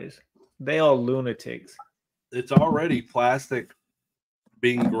what that is. They are lunatics. It's already plastic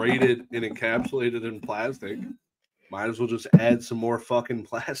being graded and encapsulated in plastic. Might as well just add some more fucking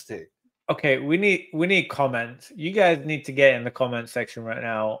plastic. Okay, we need comments. You guys need to get in the comment section right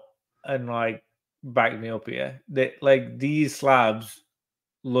now and like back me up here. That like these slabs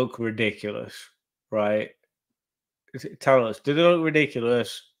look ridiculous, right? Tell us, do they look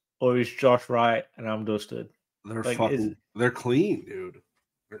ridiculous, or is Josh right and I'm dusted? They're like, they're clean, dude.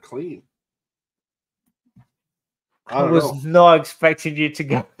 They're clean. I was not expecting you to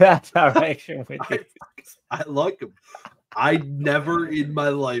go that direction with it. I like them. I never in my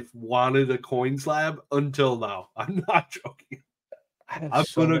life wanted a coin slab until now. I'm not joking. I'm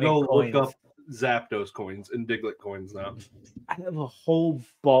gonna go look up Zapdos coins and Diglett coins now. I have a whole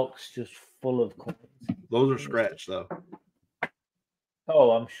box just full of coins. Those are scratched though.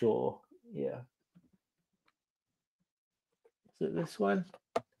 Oh, I'm sure. Yeah. Is it this one?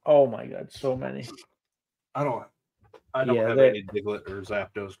 Oh my god, so many. I don't have any Diglett or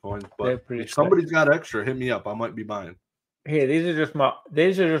Zapdos coins, but if somebody's got extra, hit me up. I might be buying. Here, these are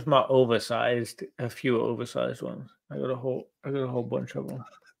just my oversized, a few oversized ones. I got a whole bunch of them.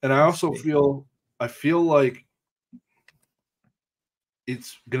 And I also feel like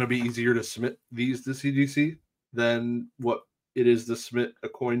it's gonna be easier to submit these to CGC than what it is to submit a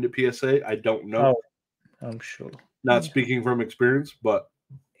coin to PSA. I don't know. Oh, I'm sure. Not speaking from experience, but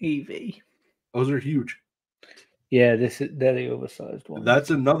EV. Those are huge. Yeah, they're the oversized ones. That's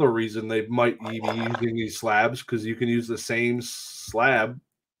another reason they might be using these slabs, because you can use the same slab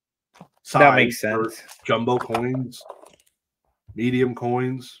size. That makes sense. For jumbo coins, medium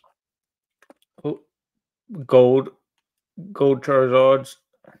coins. Oh, gold Charizards.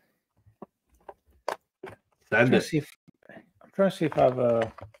 I'm trying to see if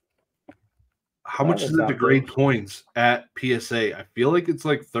I've How much is it to grade coins at PSA? I feel like it's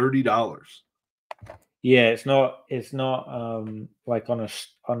like $30. Yeah, it's not like on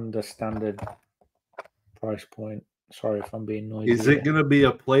the standard price point. Sorry if I'm being noisy. Is it gonna be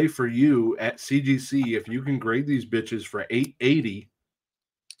a play for you at CGC if you can grade these bitches for $880?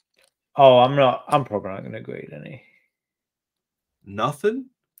 Oh, I'm probably not gonna grade any. Nothing?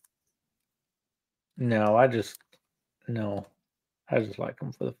 No, I just like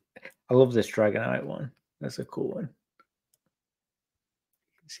them for the. I love this Dragonite one. That's a cool one.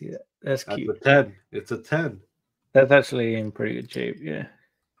 See that? That's cute. That's a 10. It's a 10. That's actually in pretty good shape, yeah.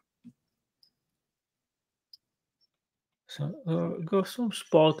 So got some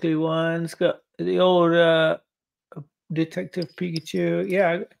sparkly ones. Got the old Detective Pikachu.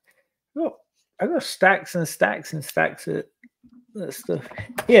 Yeah, I got stacks and stacks and stacks of that stuff.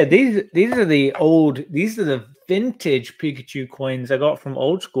 Yeah, these are the vintage Pikachu coins I got from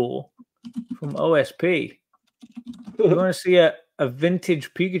old school, from OSP. You want to see a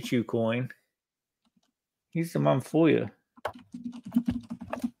vintage Pikachu coin? He's the man for you.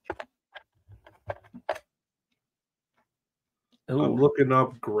 Ooh. I'm looking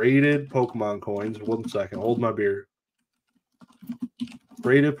up graded Pokemon coins. 1 second. Hold my beer.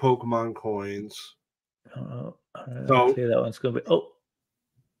 Graded Pokemon coins. So that one's going to be. Oh,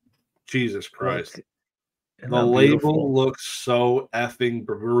 Jesus Christ. The label looks so effing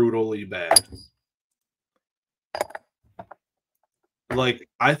brutally bad. Like,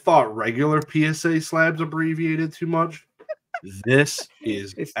 I thought regular PSA slabs abbreviated too much. This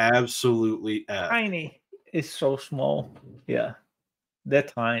is absolutely tiny. It's so small. Yeah, they're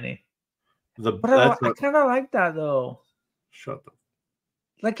tiny. I kind of like that though. Shut the.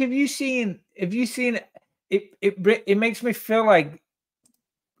 Like, have you seen it? It makes me feel like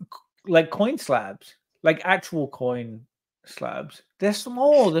coin slabs, like actual coin slabs. They're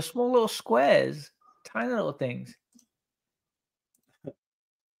small little squares, tiny little things.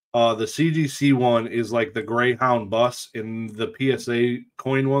 The CGC one is like the Greyhound bus, and the PSA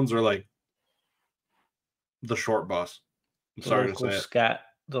coin ones are like the short bus. I'm sorry to say it.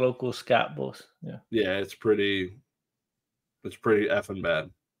 The local scat bus. Yeah. Yeah, it's pretty effing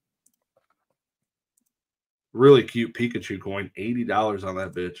bad. Really cute Pikachu coin, $80 on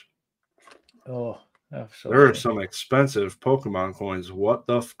that bitch. Oh, that's so there funny. are some expensive Pokemon coins. What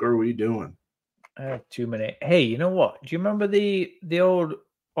the fuck are we doing? I have 2 minutes. Hey, you know what? Do you remember the old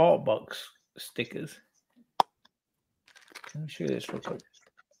art box stickers? Let me show you this real quick.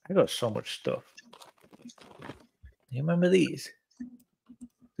 I got so much stuff. You remember these?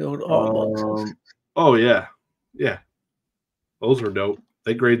 The old art boxes. Oh yeah, yeah. Those are dope.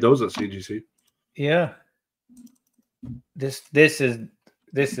 They grade those at CGC. Yeah. That's the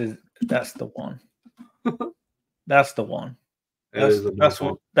one. That's the one.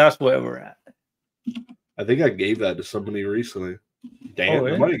 That's where we're at. I think I gave that to somebody recently. Damn,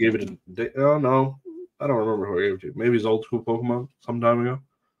 really? I might have gave it to. Oh no, I don't remember who I gave it to. Maybe it's old school Pokemon some time ago.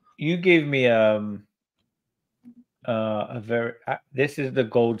 You gave me this is the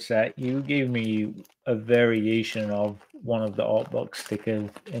gold set. You gave me a variation of one of the art box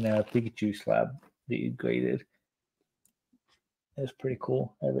stickers in a Pikachu slab that you graded. It's pretty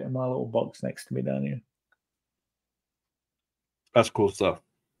cool. I have it in my little box next to me down here. That's cool stuff.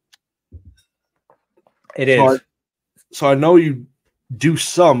 It is. So I know you do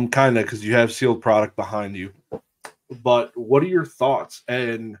some kind of because you have sealed product behind you. But what are your thoughts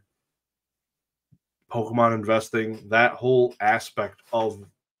and Pokemon investing, that whole aspect of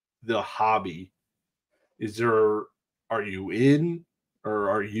the hobby? Are you in or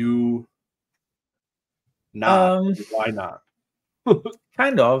are you not? Why not?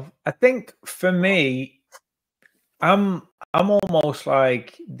 Kind of. I think for me, I'm almost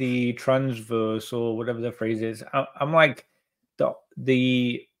like the transverse or whatever the phrase is. I'm like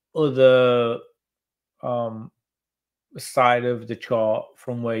the other side of the chart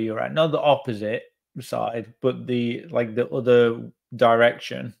from where you're at. Not the opposite side, but the other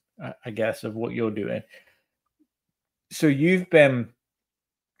direction, I guess, of what you're doing. So you've been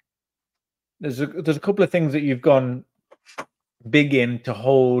there's a couple of things that you've gone big in to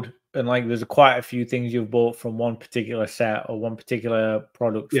hold, and like there's quite a few things you've bought from one particular set or one particular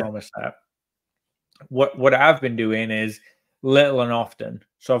product from a set. What I've been doing is little and often.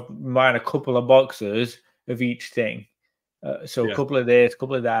 So I've buying a couple of boxes of each thing. So a couple of this, a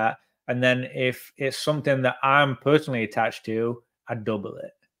couple of that. And then if it's something that I'm personally attached to, I double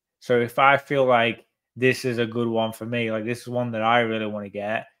it. So if I feel like this is a good one for me, like this is one that I really want to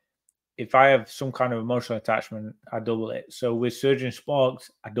get, if I have some kind of emotional attachment, I double it. So with Surging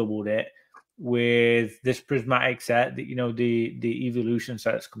Sparks, I doubled it. With this prismatic set, that the evolution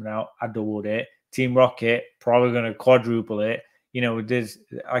set that's coming out, I doubled it. Team Rocket, probably going to quadruple it. There's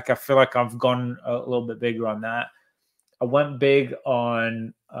I feel like I've gone a little bit bigger on that. I went big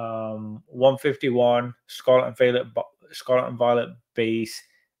on 151 Scarlet and Violet base,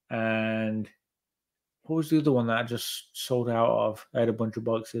 and what was the other one that I just sold out of? I had a bunch of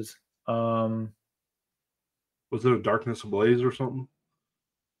boxes. Was it a Darkness Ablaze or something?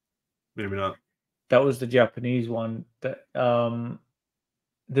 Maybe not. That was the Japanese one. That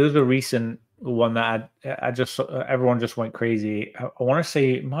there was a recent one that I just everyone just went crazy. I want to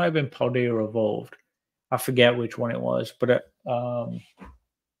say it might have been Paldea Evolved. I forget which one it was, but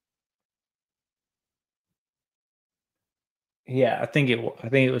yeah, I think it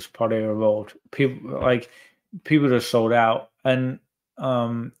was Paldea Evolved. People just sold out, and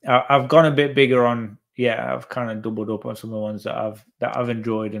I've gone a bit bigger on. Yeah, I've kind of doubled up on some of the ones that I've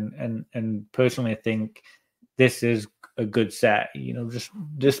enjoyed, and personally think this is a good set. Just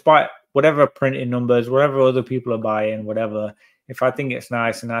despite whatever printing numbers, whatever other people are buying, whatever. If I think it's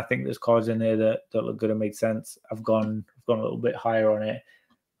nice and I think there's cards in there that look good and make sense, I've gone a little bit higher on it.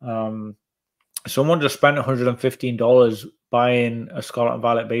 Someone just spent $115 buying a Scarlet and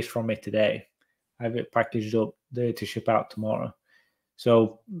Violet base from me today. I have it packaged up there to ship out tomorrow.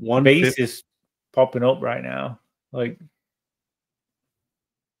 So one base is popping up right now, like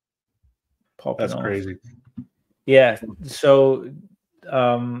popping That's off. crazy. Yeah. So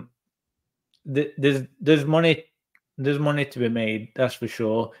there's money to be made, that's for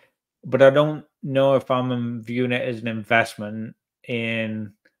sure. But I don't know if I'm viewing it as an investment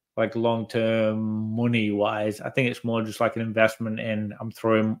in like long-term money-wise. I think it's more just like an investment in I'm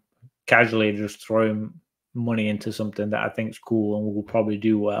casually just throwing money into something that I think is cool and will probably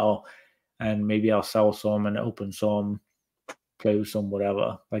do well, and maybe I'll sell some and open some, play with some,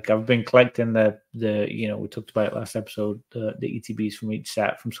 whatever. Like I've been collecting the we talked about it last episode, the ETBs from each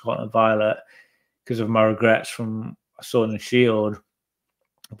set from Scarlet and Violet because of my regrets from Sword and Shield.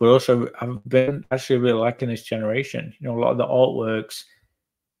 But also I've been actually really liking this generation. A lot of the artworks,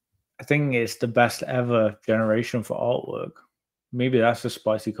 I think it's the best ever generation for artwork. Maybe that's a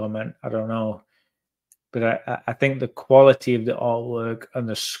spicy comment. I don't know. But I think the quality of the artwork and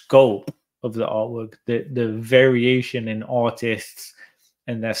the scope of the artwork, the variation in artists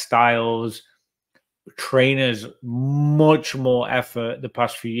and their styles, trainers, much more effort the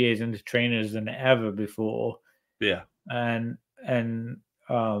past few years into trainers than ever before. Yeah. And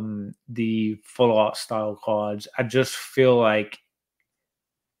the full art style cards, I just feel like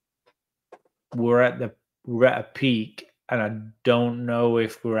we're at a peak, and I don't know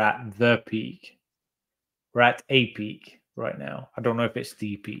if we're at the peak. We're at a peak right now. I don't know if it's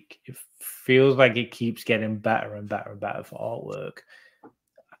the peak. It feels like it keeps getting better and better and better for artwork,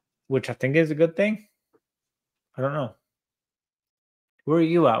 which I think is a good thing. I don't know. Where are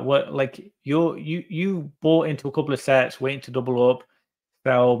you at? What, like, you bought into a couple of sets, waiting to double up,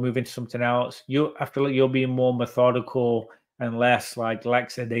 sell, move into something else. I feel like you're being more methodical and less like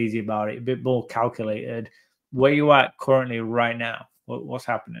lackadaisy about it, a bit more calculated. Where you at currently right now? What's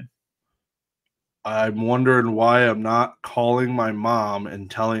happening? I'm wondering why I'm not calling my mom and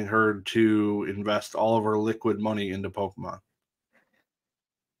telling her to invest all of her liquid money into Pokemon.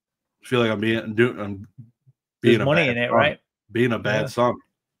 I feel like I'm being There's a money bad in it, son. right? Being a bad son.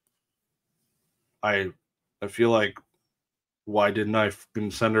 I feel like, why didn't I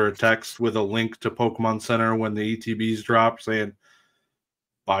send her a text with a link to Pokemon Center when the ETBs dropped saying,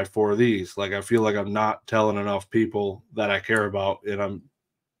 buy 4 of these? Like, I feel like I'm not telling enough people that I care about, and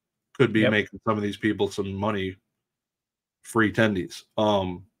could be making some of these people some money, free tendies.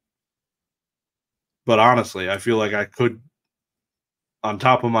 But honestly, I feel like I could, on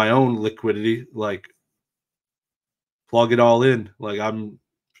top of my own liquidity, like, plug it all in. Like,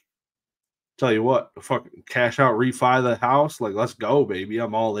 tell you what, fucking cash out, refi the house. Like, let's go, baby.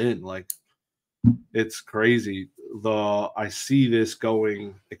 I'm all in. Like, it's crazy. I see this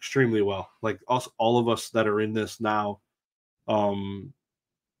going extremely well. Like, us, all of us that are in this now,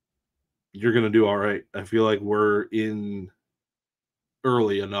 you're gonna do all right. I feel like we're in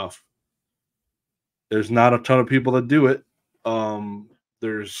early enough. There's not a ton of people that do it.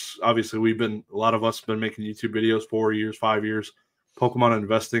 There's obviously a lot of us have been making YouTube videos 4 years, 5 years. Pokemon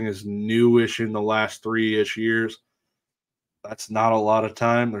investing is newish in the last 3-ish years. That's not a lot of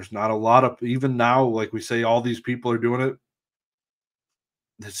time. There's not a lot of, even now, like we say, all these people are doing it.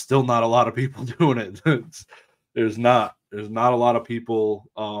 There's still not a lot of people doing it. There's not a lot of people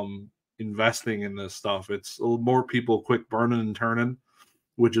investing in this stuff. It's a little more people quick burning and turning,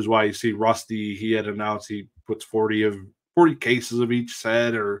 which is why you see Rusty, he had announced he puts 40 cases of each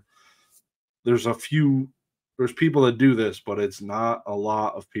set, or there's people that do this, but it's not a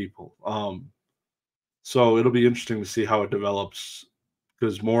lot of people. So it'll be interesting to see how it develops,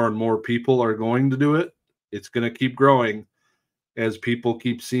 because more and more people are going to do it. It's going to keep growing as people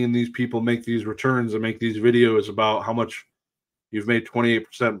keep seeing these people make these returns and make these videos about how much you've made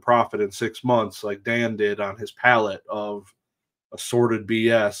 28% profit in 6 months, like Dan did on his palette of assorted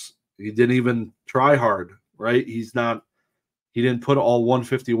BS. He didn't even try hard, right? He didn't put all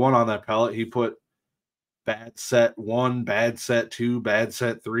 151 on that palette. He put bad set 1, bad set 2, bad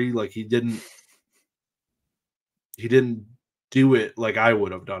set 3. Like, he didn't do it like I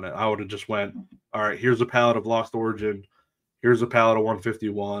would have done it. I would have just went, all right, here's a palette of Lost Origin, here's a palette of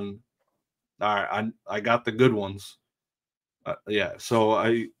 151. All right, I got the good ones. Yeah, so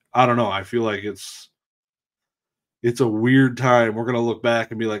I don't know. I feel like it's a weird time. We're gonna look back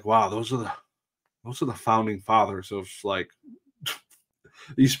and be like, wow, those are the founding fathers of, like,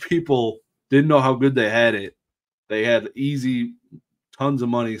 these people didn't know how good they had it. They had easy, tons of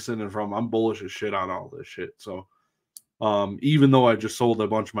money sitting from. I'm bullish as shit on all this shit. So, even though I just sold a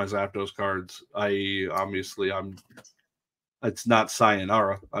bunch of my Zapdos cards, it's not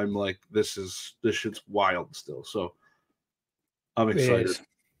sayonara. I'm like, this shit's wild still. So I'm excited.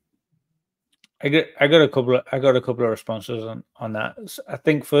 I got a couple of responses on that. I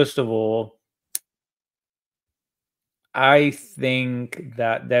think, first of all, I think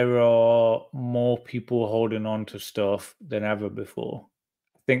that there are more people holding on to stuff than ever before.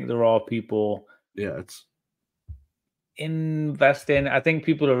 I think there are people it's investing. I think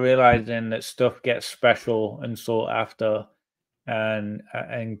people are realizing that stuff gets special and sought after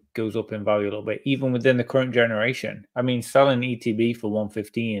and goes up in value a little bit, even within the current generation. I mean, selling ETB for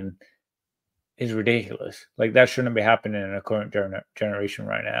 115 is ridiculous. Like that shouldn't be happening in a current generation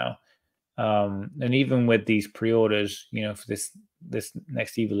right now. And even with these pre-orders, you know, for this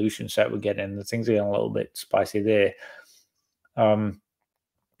next evolution set we're getting, the things are getting a little bit spicy there.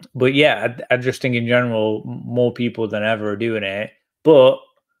 But yeah, I just think in general, more people than ever are doing it. But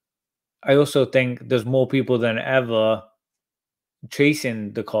I also think there's more people than ever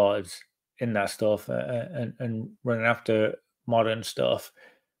chasing the cards in that stuff and running after modern stuff,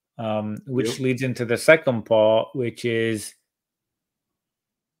 which leads into the second part, which is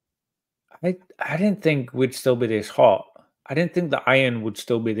I didn't think we'd still be this hot. I didn't think the iron would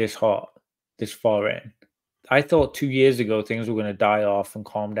still be this hot this far in. I thought 2 years ago things were going to die off and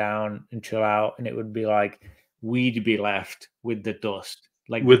calm down and chill out, and it would be like we'd be left with the dust.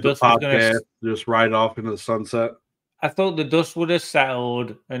 Like with the dust was going to just ride off into the sunset. I thought the dust would have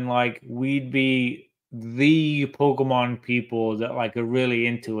settled and like we'd be the Pokemon people that like are really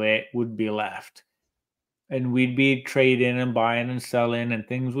into it would be left. And we'd be trading and buying and selling and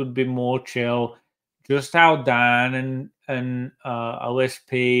things would be more chill. Just how Dan and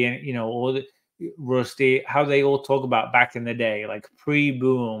OSP and you know all the Rusty, how they all talk about back in the day, like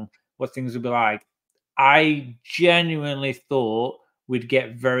pre-boom, what things would be like. I genuinely thought we'd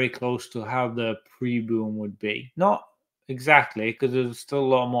get very close to how the pre-boom would be. Not exactly, because there's still a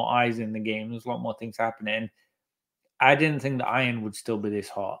lot more eyes in the game. There's a lot more things happening. I didn't think the iron would still be this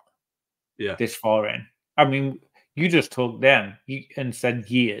hot. Yeah. This far in. I mean, you just took them and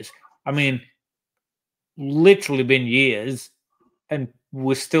said years. I mean, literally been years, and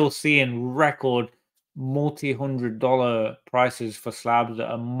we're still seeing record multi-$100 prices for slabs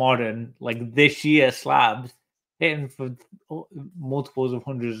that are modern, like this year slabs hitting for multiples of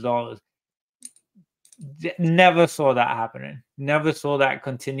hundreds of dollars. Never saw that happening. Never saw that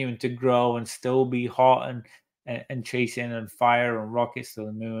continuing to grow and still be hot and chasing and fire and rockets to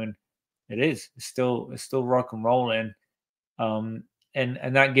the moon. It's still rock and rolling. And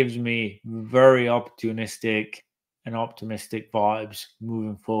that gives me very opportunistic and optimistic vibes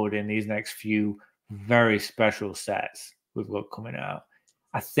moving forward in these next few very special sets we've got coming out.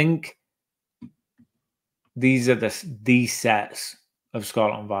 I think these are the sets of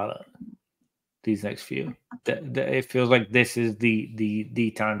Scarlet and Violet. These next few, it feels like this is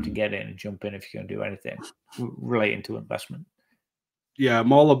the time to get in and jump in if you're going to do anything relating to investment. Yeah,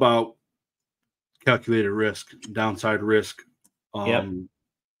 I'm all about calculated risk, downside risk. And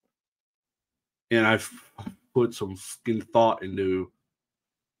I've put some fucking thought into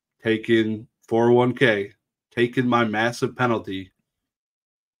taking 401k, taking my massive penalty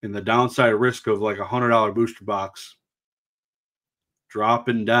and the downside risk of like $100 booster box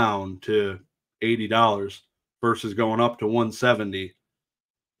dropping down to $80 versus going up to $170.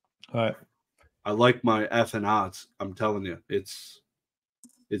 All right. I like my effing odds. I'm telling you, it's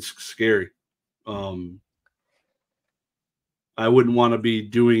scary. I wouldn't want to be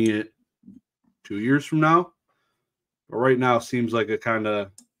doing it 2 years from now, but right now seems like a kind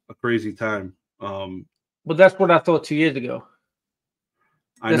of a crazy time. But that's what I thought 2 years ago.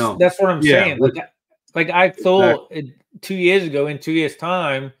 I know. That's what I'm saying. Like I thought 2 years ago, in 2 years'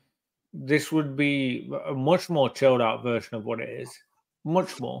 time, this would be a much more chilled out version of what it is.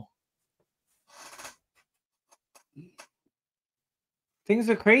 Much more. Things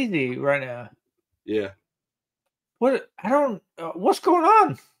are crazy right now. Yeah. What's going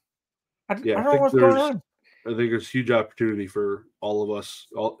on? I don't know what's going on. I think there's huge opportunity for all of us,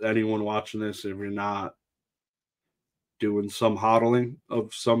 anyone watching this, if you're not doing some hodling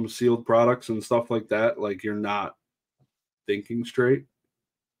of some sealed products and stuff like that, like you're not thinking straight.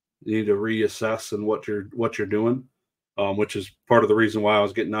 You need to reassess and what you're doing, which is part of the reason why I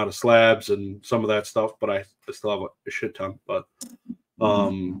was getting out of slabs and some of that stuff, but I still have a shit ton. But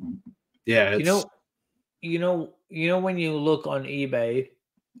yeah, it's, you know when you look on eBay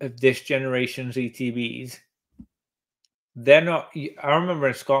of this generation's ETBs, they're not. I remember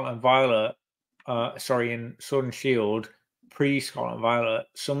in Scarlet and Violet, in Sword and Shield, pre-Scarlet and Violet,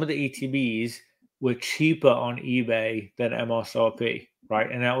 some of the ETBs were cheaper on eBay than MSRP,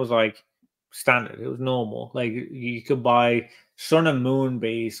 right? And that was like standard. It was normal. Like you could buy Sun and Moon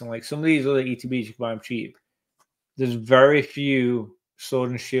base and like some of these other ETBs you could buy them cheap. There's very few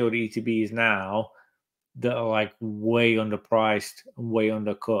Sword and Shield ETBs now that are like way underpriced and way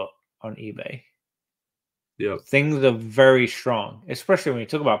undercut on eBay. Yeah, things are very strong, especially when you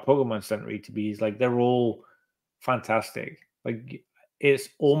talk about Pokemon Center ETBs. Like they're all fantastic. Like it's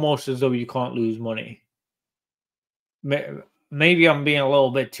almost as though you can't lose money. Maybe I'm being a little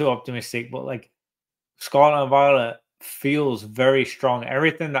bit too optimistic, but like Scarlet and Violet feels very strong.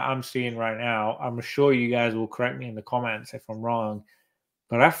 Everything that I'm seeing right now, I'm sure you guys will correct me in the comments if I'm wrong.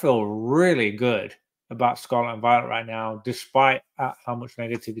 But I feel really good about Scarlet and Violet right now, despite how much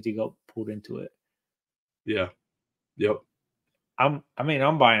negativity got pulled into it. Yeah. Yep. I'm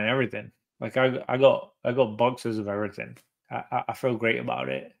buying everything. Like I got boxes of everything. I feel great about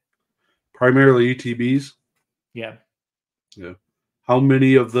it. Primarily ETBs. Yeah. Yeah. How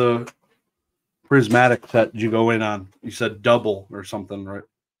many of the prismatic set did you go in on? You said double or something, right?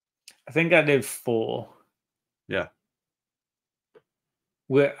 I think I did 4. Yeah.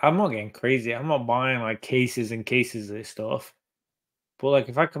 I'm not getting crazy. I'm not buying like cases and cases of this stuff. But like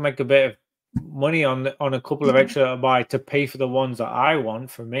if I can make a bit of money on a couple of extra that I buy to pay for the ones that I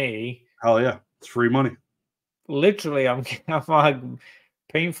want for me. Hell yeah. It's free money. Literally, I'm like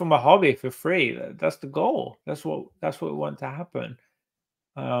paying for my hobby for free. That's the goal. That's what we want to happen.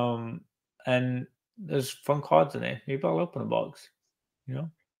 And there's fun cards in there. Maybe I'll open a box. You know,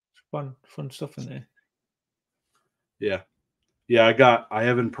 it's fun stuff in there. Yeah. Yeah, I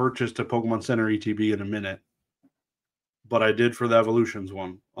haven't purchased a Pokemon Center ETB in a minute, but I did for the Evolutions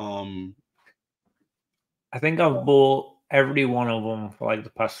one. I think I've bought every one of them for like the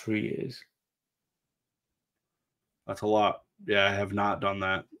past 3 years. That's a lot. Yeah, I have not done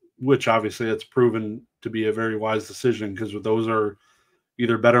that, which obviously it's proven to be a very wise decision because those are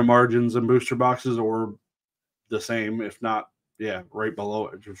either better margins than booster boxes or the same, if not, yeah, right below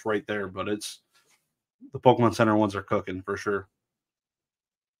it, just right there. But it's the Pokemon Center ones are cooking for sure.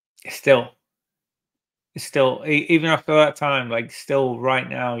 Still, even after that time, like still right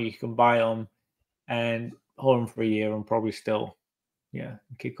now, you can buy them and hold them for a year and probably still,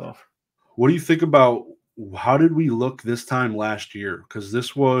 kick off. What do you think about how did we look this time last year? Because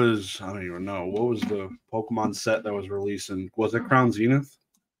this was, I don't even know, what was the Pokemon set that was releasing? Was it Crown Zenith?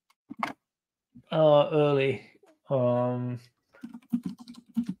 Early.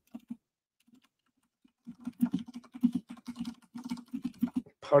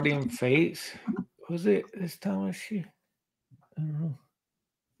 Parting Fates. Was it this time last year? I don't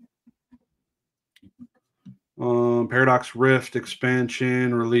know. Paradox Rift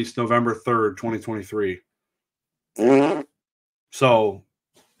expansion released November 3rd, 2023. So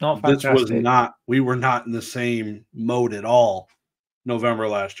Not this was fantastic. not, we were not in the same mode at all November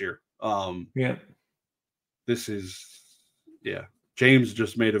last year. Yeah. This is, yeah. James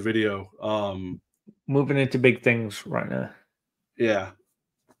just made a video. Moving into big things right now. Yeah.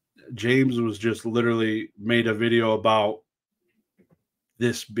 James was just literally made a video about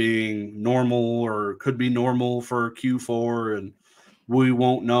this being normal or could be normal for Q4, and we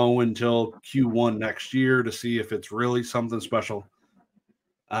won't know until Q1 next year to see if it's really something special.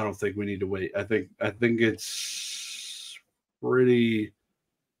 I don't think we need to wait. I think it's pretty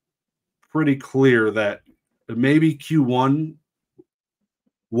clear that maybe Q1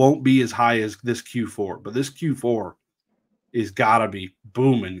 won't be as high as this Q4, but this Q4 is gotta be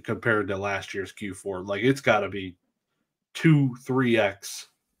booming compared to last year's Q4. Like it's gotta be 2-3x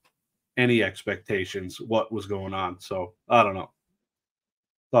any expectations what was going on. So I don't know.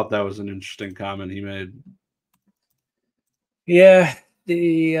 Thought that was an interesting comment he made. Yeah,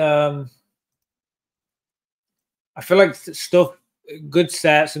 I feel like good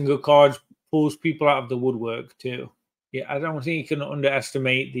stats and good cards pulls people out of the woodwork too. Yeah, I don't think you can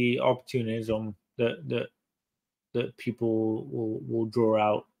underestimate the opportunism that people will draw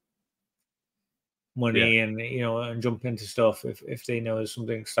out money and and jump into stuff if they know there's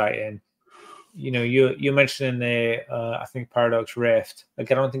something exciting. You mentioned in there, I think Paradox Rift.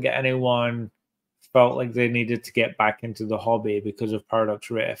 Like I don't think anyone felt like they needed to get back into the hobby because of Paradox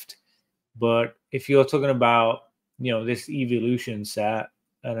Rift. But if you're talking about this Evolution set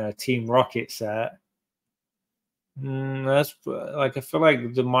and a Team Rocket set, that's like I feel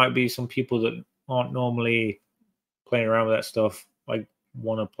like there might be some people that aren't normally playing around with that stuff, like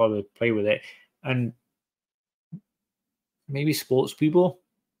want to probably play with it, and maybe sports people.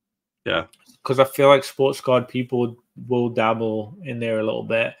 Yeah, because I feel like sports card people will dabble in there a little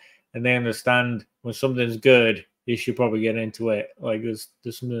bit, and they understand when something's good, you should probably get into it. Like there's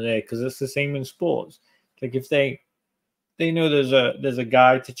something there because it's the same in sports. Like if they know there's a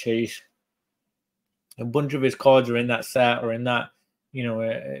guy to chase, a bunch of his cards are in that set or in that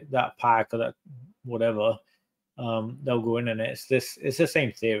that pack or that whatever, they'll go in and it's the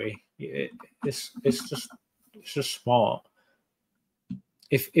same theory. It's just smart.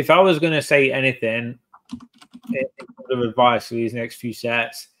 If I was going to say anything in terms of advice for these next few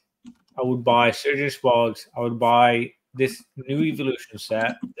sets, I would buy Surgeon Sparks. I would buy this new Evolution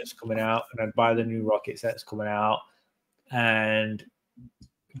set that's coming out, and I'd buy the new Rocket set that's coming out, and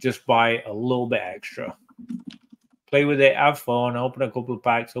just buy a little bit extra. Play with it, have fun, open a couple of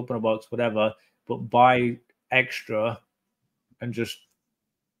packs, open a box, whatever, but buy extra and just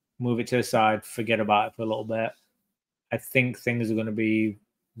move it to the side, forget about it for a little bit. I think things are going to be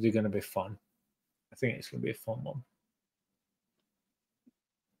fun. I think it's going to be a fun one.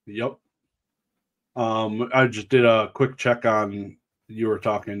 Yep. I just did a quick check on. You were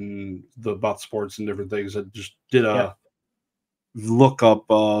talking about sports and different things. I just did a look up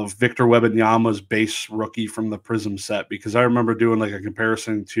of Victor Wembanyama's base rookie from the Prism set, because I remember doing like a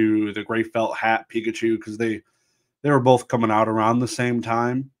comparison to the gray felt hat Pikachu, because they were both coming out around the same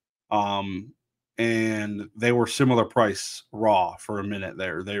time. And they were similar price raw for a minute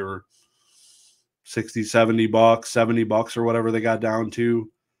there. They were 60, 70 bucks, 70 bucks or whatever they got down to.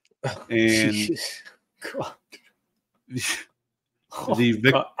 And Jesus. God.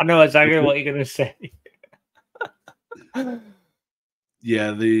 God. I know exactly what you're going to say.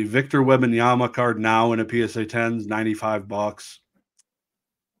 Yeah, the Victor Wembanyama card now in a PSA 10 is 95 bucks.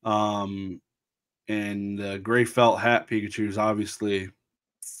 And the gray felt hat Pikachu is obviously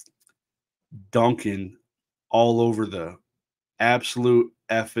dunking all over the absolute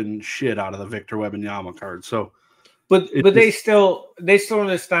effing shit out of the Victor Wembanyama card. So, but they still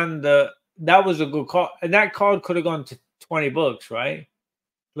understand that was a good card, and that card could have gone to 20 bucks, right?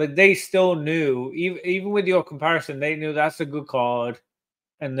 Like they still knew, even with your comparison, they knew that's a good card,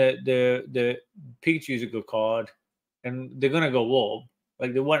 and the Pikachu's a good card, and they're gonna go up.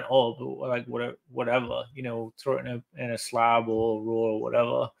 Like they went up, like whatever, throw it in a slab or raw or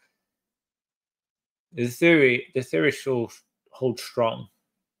whatever. The theory still holds strong.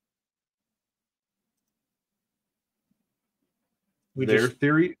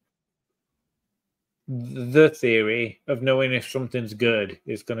 Theory? The theory of knowing if something's good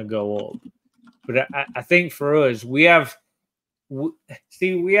is going to go up. But I think for us, we have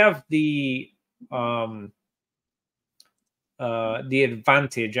the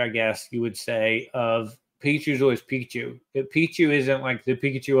advantage, I guess you would say, of Pikachu's always Pikachu. Pikachu isn't like the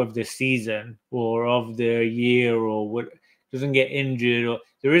Pikachu of the season or of the year, or what doesn't get injured, or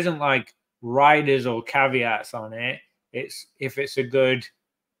there isn't like riders or caveats on it. It's if it's a good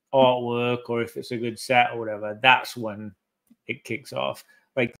artwork or if it's a good set or whatever, that's when it kicks off.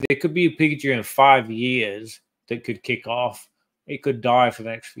 Like there could be a Pikachu in 5 years that could kick off. It could die for the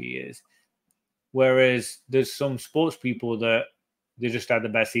next few years. Whereas there's some sports people that they just had the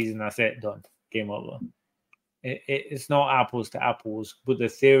best season, that's it, done, game over. It's not apples to apples, but the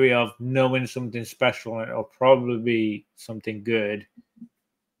theory of knowing something special and it'll probably be something good,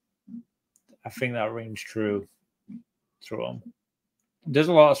 I think that rings true through them. There's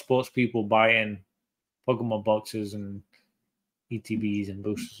a lot of sports people buying Pokemon boxes and ETBs and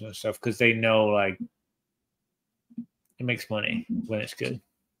boosters and stuff because they know like it makes money when it's good.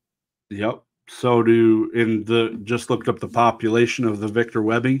 Yep. So just looked up the population of the Victor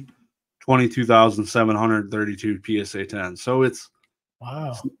Webby, 22,732 PSA 10. So it's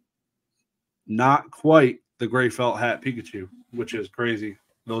not quite the gray felt hat Pikachu, which is crazy.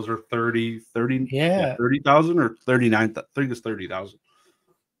 Those are 30,000 or 39. I think it's 30,000.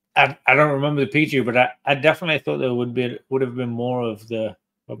 I don't remember the Pikachu, but I definitely thought there would have been more of the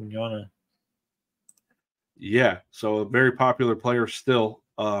Pokemon. Yeah, so a very popular player still,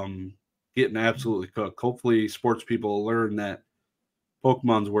 getting absolutely cooked. Hopefully, sports people learn that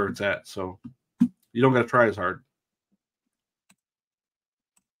Pokemon's where it's at, so you don't got to try as hard.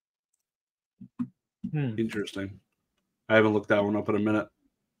 Interesting. I haven't looked that one up in a minute.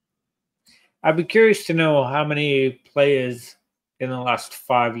 I'd be curious to know how many players in the last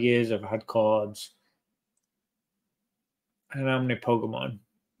 5 years have had cards and how many Pokemon.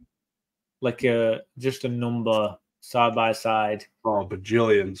 Like just a number side by side. Oh,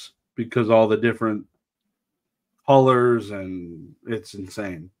 bajillions, because all the different colors, and it's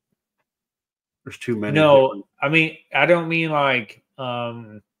insane. There's too many. No, I mean, I don't mean like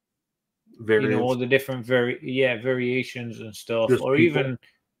variants. All the different variations and stuff, Just or people.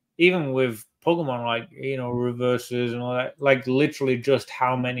 even with Pokemon, like reverses and all that, like literally just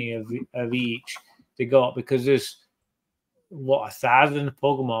how many of each they got, because there's 1,000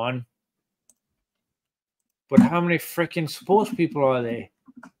 Pokemon, but how many freaking sports people are there?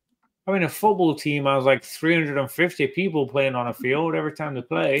 I mean, a football team has like 350 people playing on a field every time they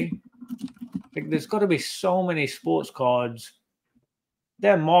play. Like, there's got to be so many sports cards.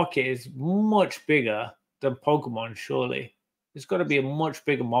 Their market is much bigger than Pokemon, surely. There's got to be a much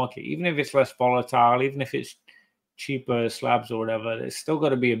bigger market, even if it's less volatile, even if it's cheaper slabs or whatever. There's still got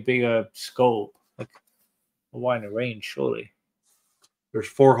to be a bigger scope, like a wider range, surely. There's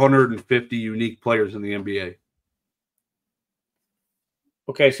 450 unique players in the NBA.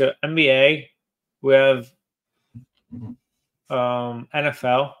 Okay, so NBA, we have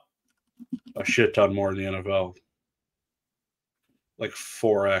NFL. A shit ton more in the NFL. like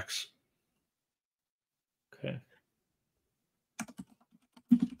 4x. Okay.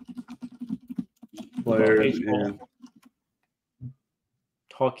 Players Baseball, in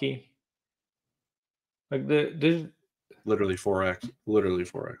hockey. Like there's literally 4x. Literally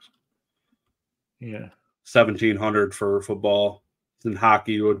 4x. yeah. 1,700 for football. And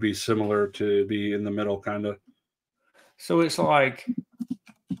hockey would be similar to be in the middle, kind of. So it's like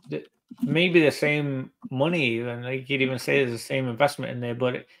maybe the same money, and like you could even say there's the same investment in there,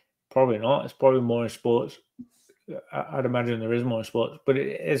 but probably not. It's probably more in sports. I'd imagine there is more in sports, but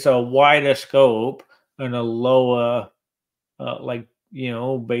it's a wider scope and a lower, like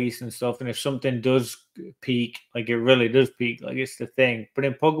base and stuff. And if something does peak, like it really does peak, like it's the thing. But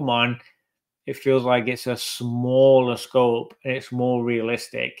in Pokemon, it feels like it's a smaller scope and it's more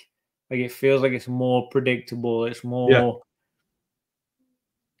realistic. Like it feels like it's more predictable. It's more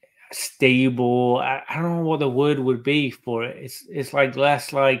stable. I don't know what the word would be for it. It's like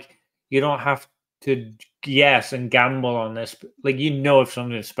less like you don't have to guess and gamble on this. Like if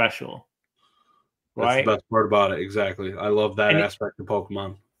something's special, That's the right? best part about it. Exactly. I love that And aspect of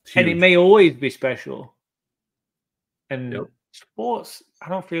Pokemon. It's and it huge. may always be special. And Yep. sports, I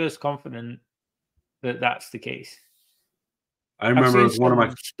don't feel as confident that that's the case. I I've remember seen it was one of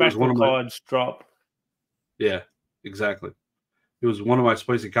my special cards drop. Yeah, exactly. It was one of my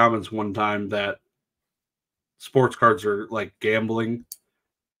spicy comments one time that sports cards are like gambling,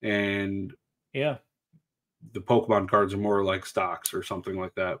 and Yeah. the Pokemon cards are more like stocks or something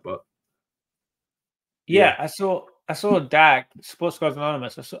like that. But Yeah, I saw Dak, Sports Cards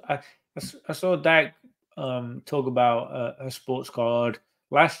Anonymous. I saw Dak talk about a sports card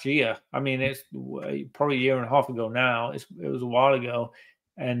last year. I mean, it's probably a year and a half ago now. It was a while ago,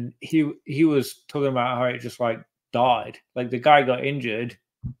 and he was talking about how it just like died. Like the guy got injured,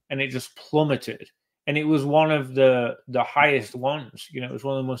 and it just plummeted. And it was one of the highest ones. It was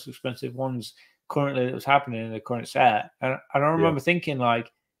one of the most expensive ones currently that was happening in the current set. And I remember thinking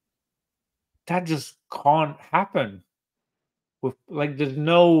like, that just can't happen. With like, there's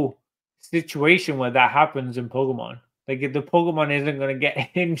no situation where that happens in Pokemon. Like, if the Pokemon isn't going to get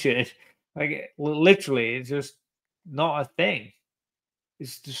injured, like literally, it's just not a thing.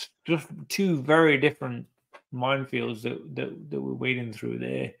 It's just two very different minefields that we're wading through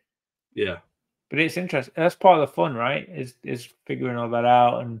there. yeah, But it's interesting. That's part of the fun, right? Is figuring all that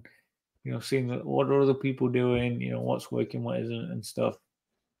out and seeing what are other people doing, what's working, what isn't, and stuff.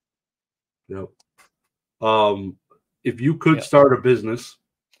 yep. If you could Yep. start a business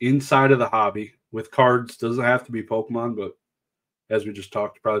inside of the hobby with cards, doesn't have to be Pokemon, but as we just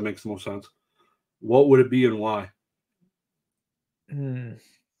talked, probably makes the most sense. What would it be and why?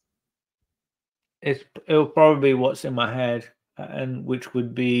 It'll probably be what's in my head, and which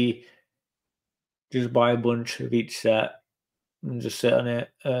would be just buy a bunch of each set and just sit on it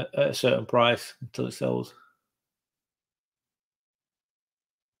at a certain price until it sells.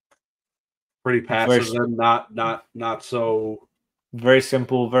 Pretty passive, and not so. Very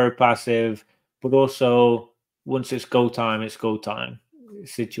simple, very passive, but also once it's go time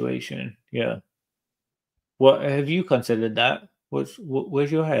situation. Yeah. What have you considered that?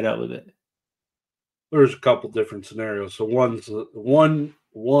 Where's your head at with it? There's a couple different scenarios. So one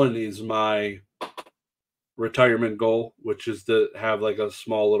is my retirement goal, which is to have like a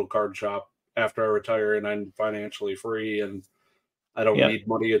small little card shop after I retire and I'm financially free and I don't need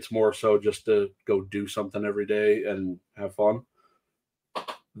money. It's more so just to go do something every day and have fun.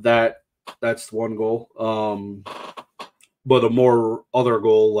 That's one goal. But a more other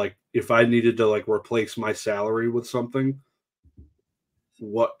goal, like if I needed to like replace my salary with something,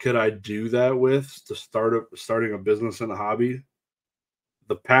 what could I do that with to starting a business and a hobby?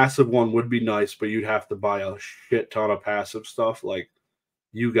 The passive one would be nice, but you'd have to buy a shit ton of passive stuff. Like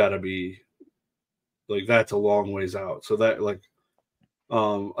you got to be like that's a long ways out. So that like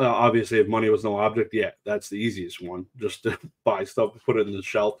obviously if money was no object, yeah, that's the easiest one. Just to buy stuff, put it in the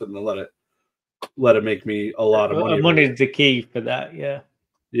shelf, and then let it make me a lot of money. Money is the key for that. Yeah.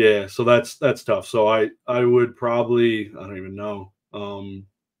 Yeah, so that's tough. So I would probably I don't even know.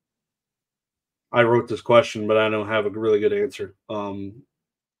 I wrote this question, but I don't have a really good answer.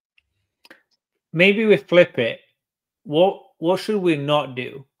 Maybe we flip it. What should we not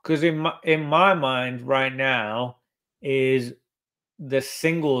do? Because in my mind right now is the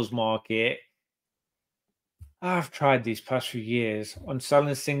singles market. I've tried these past few years on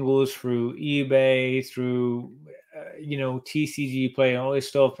selling singles through eBay, through TCG Play and all this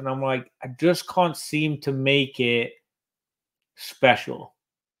stuff, and I'm like, I just can't seem to make it special.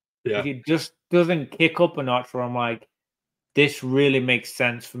 Yeah, Like, it just doesn't kick up a notch where I'm like, this really makes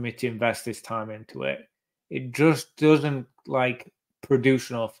sense for me to invest this time into it. It just doesn't like produce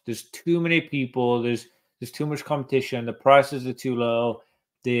enough. There's too many people. There's too much competition. The prices are too low.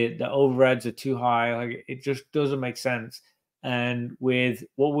 The overheads are too high. Like it just doesn't make sense. And with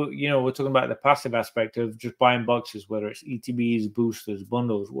what we're talking about the passive aspect of just buying boxes, whether it's ETBs, boosters,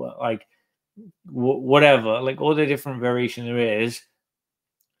 bundles, whatever, like all the different variation there is,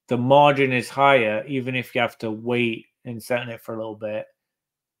 the margin is higher, even if you have to wait and set it for a little bit.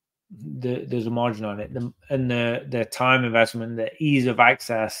 There's a margin on it, and the time investment, the ease of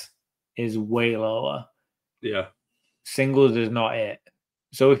access is way lower. Yeah, singles is not it.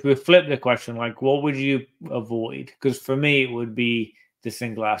 So if we flip the question, like, what would you avoid? Because for me, it would be the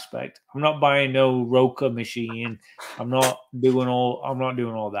single aspect. I'm not buying no Roka machine. I'm not doing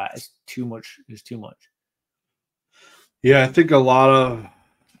all that. It's too much. It's too much. Yeah, I think a lot of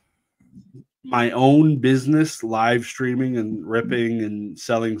my own business, live streaming and ripping and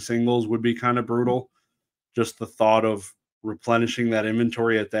selling singles would be kind of brutal. Just the thought of replenishing that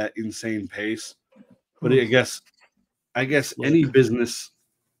inventory at that insane pace. But I guess any business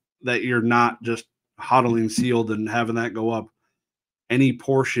that you're not just hodling sealed and having that go up, any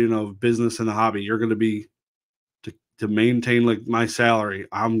portion of business in the hobby, you're going to be to maintain like my salary.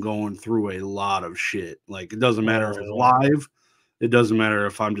 I'm going through a lot of shit. Like it doesn't matter if it's live. It doesn't matter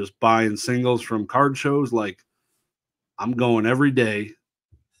if I'm just buying singles from card shows. Like I'm going every day.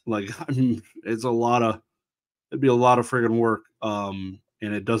 Like it'd be a lot of friggin' work.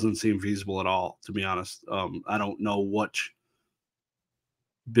 And it doesn't seem feasible at all, to be honest. I don't know what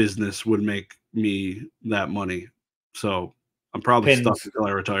business would make me that money. So I'm probably stuck until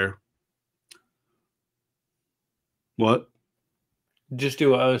I retire. What? Just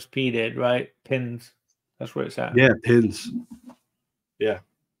do what OSP did, right? Pins. That's where it's at. Yeah, pins. Yeah.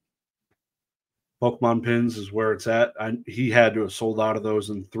 Pokemon pins is where it's at. He had to have sold out of those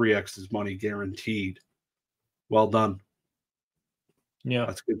and 3x his money guaranteed. Well done. Yeah.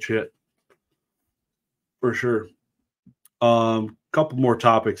 That's good shit. For sure. Couple more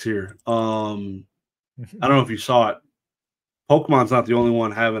topics here. I don't know if you saw it. Pokemon's not the only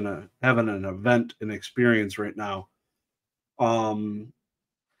one having an event and experience right now.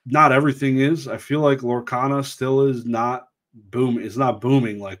 Not everything is. I feel like Lorcana still is not boom. It's not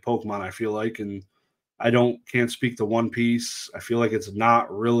booming like Pokemon, I feel like, and I can't speak to One Piece. I feel like it's not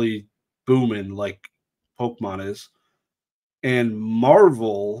really booming like Pokemon is. And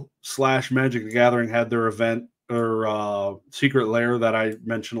Marvel / Magic the Gathering had their event or Secret Lair that I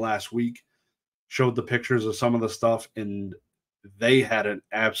mentioned last week, showed the pictures of some of the stuff, and they had an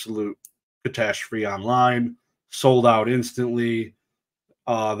absolute catastrophe online, sold out instantly.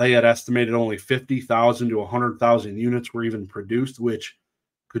 They had estimated only 50,000 to 100,000 units were even produced, which,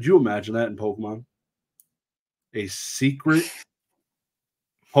 could you imagine that in Pokemon? A secret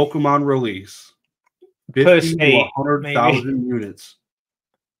Pokemon release, 50 to 100,000 units.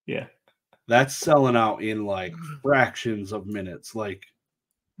 Yeah. That's selling out in like fractions of minutes. Like,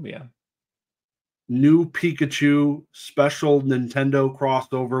 yeah. New Pikachu special Nintendo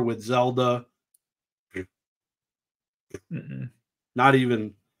crossover with Zelda. Not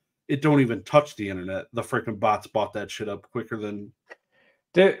even, it don't even touch the internet. The freaking bots bought that shit up quicker than.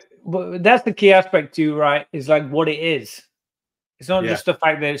 But that's the key aspect too, right? Is like what it is. It's not just the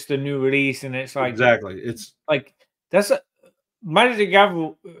fact that it's the new release and it's like exactly. It's like that's Magic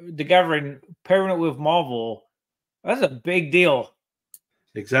the Gathering pairing it with Marvel. That's a big deal.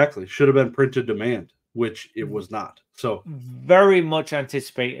 Exactly. Should have been printed demand, which it was not. So very much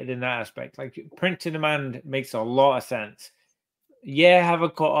anticipated in that aspect. Like print to demand makes a lot of sense. Yeah, have a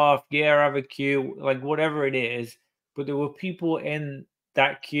cutoff. Yeah, have a queue. Like whatever it is. But there were people in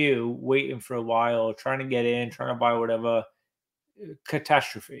that queue waiting for a while, trying to get in, trying to buy whatever.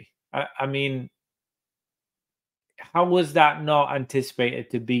 Catastrophe. I mean, how was that not anticipated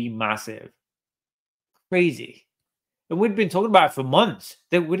to be massive? Crazy. And we'd been talking about it for months.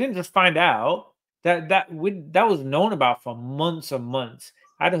 That we didn't just find out. That was known about for months and months.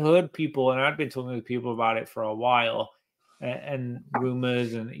 I'd heard people, and I'd been talking to people about it for a while, and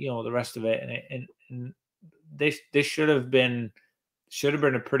rumors, and the rest of it. And this should have been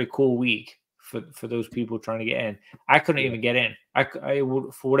a pretty cool week for those people trying to get in. I couldn't even get in. I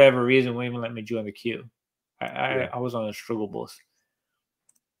would, for whatever reason, wouldn't even let me join the queue. I was on a struggle bus.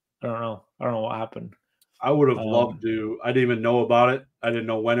 I don't know what happened. I would have loved to. I didn't even know about it. I didn't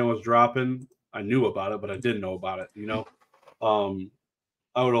know when it was dropping. I knew about it, but I didn't know about it.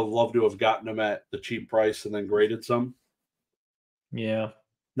 I would have loved to have gotten them at the cheap price and then graded some. Yeah.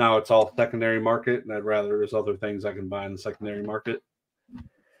 Now it's all secondary market, and I'd rather there's other things I can buy in the secondary market.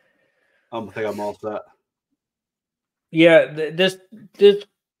 I think I'm all set. Yeah, this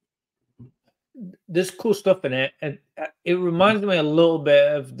there's cool stuff in it, and it reminds me a little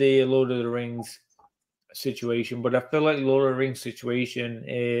bit of the Lord of the Rings situation, but I feel like Lord of the Rings situation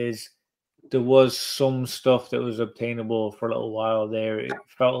is there was some stuff that was obtainable for a little while there. It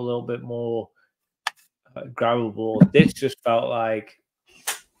felt a little bit more grabbable. This just felt like,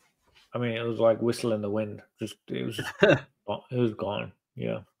 I mean, it was like whistle in the wind. Just it was it was gone.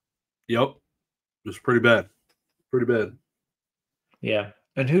 Yeah. Yep. It was pretty bad. Pretty bad. Yeah.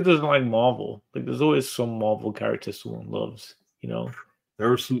 And who doesn't like Marvel? Like, there's always some Marvel character someone loves, you know?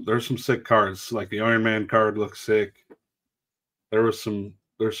 There's some sick cards. Like the Iron Man card looks sick. There's some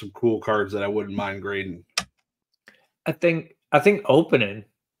cool cards that I wouldn't mind grading. I think opening,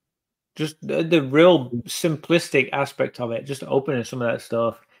 just the real simplistic aspect of it, just opening some of that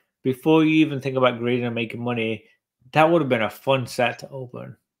stuff before you even think about grading and making money, that would have been a fun set to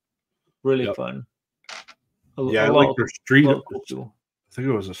open. Really fun. I like their Street. I think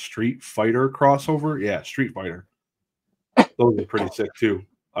it was a Street Fighter crossover. Yeah, Street Fighter. Those are pretty sick too.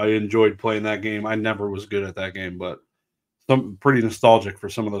 I enjoyed playing that game. I never was good at that game, but some pretty nostalgic for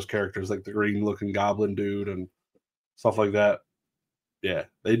some of those characters, like the green looking goblin dude and stuff like that. Yeah,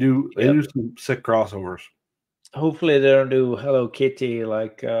 they do some sick crossovers. Hopefully they don't do Hello Kitty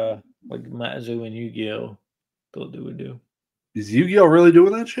like Matsu and Yu-Gi-Oh! Thought they would do. Is Yu-Gi-Oh! Really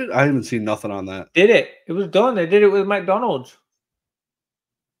doing that shit? I haven't seen nothing on that. Did it? It was done. They did it with McDonald's.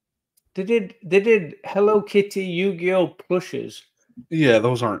 They did Hello Kitty Yu-Gi-Oh! Plushes. Yeah,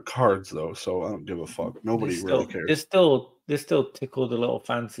 those aren't cards though, so I don't give a fuck. Nobody really cares. They still tickle the little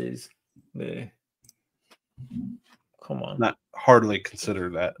fancies. Come on. Not hardly consider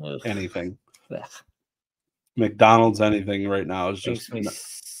that anything. Ugh. McDonald's anything right now is just makes me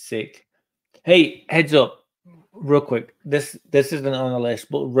sick. Hey, heads up, real quick. This isn't on the list,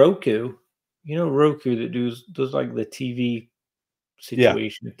 but Roku, you know Roku that does like the TV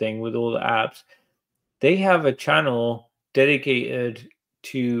situation thing with all the apps. They have a channel dedicated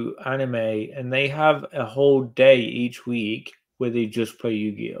to anime, and they have a whole day each week where they just play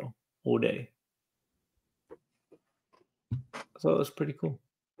Yu-Gi-Oh! All day. So it was pretty cool.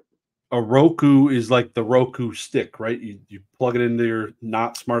 A Roku is like the Roku stick, right? You plug it into your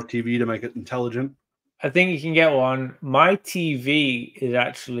not smart TV to make it intelligent. I think you can get one. My TV is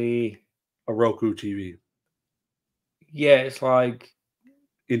actually a Roku TV. Yeah, it's like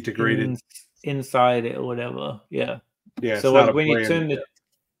integrated inside it or whatever. Yeah. Yeah. So like when you turn the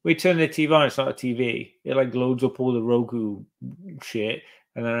TV on, it's not a TV. It like loads up all the Roku shit,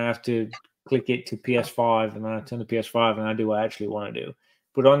 and then I have to click it to PS5, and then I turn the PS5 and I do what I actually want to do.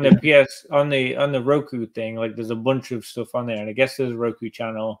 But on the on the Roku thing, like there's a bunch of stuff on there, and I guess there's a Roku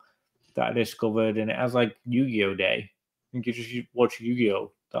channel that I discovered, and it has like Yu-Gi-Oh! Day. You can just watch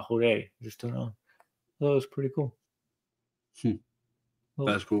Yu-Gi-Oh! The whole day. Just turn on. That was pretty cool.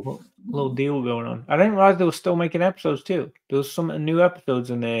 That's cool. Little deal going on. I didn't realize they were still making episodes too. There was some new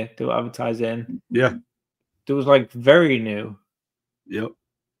episodes in there they were advertising. Yeah. It was like very new. Yep.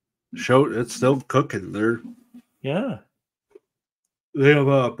 Show it's still cooking. They have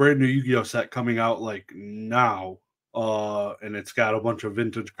a brand new Yu-Gi-Oh! Set coming out like now. And it's got a bunch of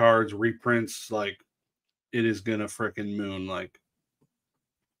vintage cards, reprints, like it is gonna freaking moon. Like,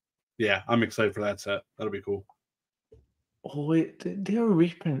 yeah, I'm excited for that set. That'll be cool. Oh wait, they're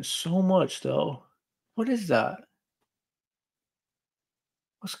reprinting so much though. What is that?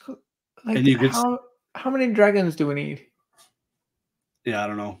 What's like? And how many dragons do we need? Yeah, I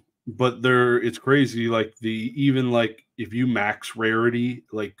don't know, but it's crazy. Like even like if you max rarity,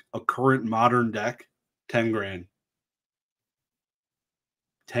 like a current modern deck, 10 grand,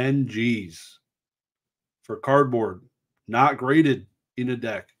 10 G's for cardboard, not graded in a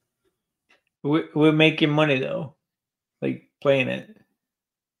deck. We're making money though. Like playing it?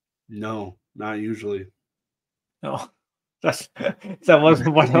 No, not usually. No, that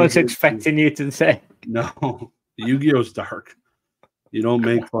wasn't what I was expecting you to say. No, Yu-Gi-Oh's dark. You don't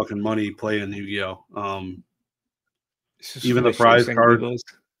make fucking money playing Yu-Gi-Oh. Even the prize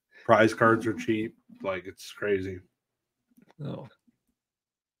cards are cheap. Like it's crazy. Oh,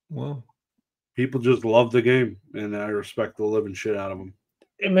 well, people just love the game, and I respect the living shit out of them.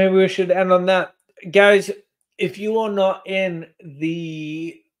 And maybe we should end on that, guys. If you are not in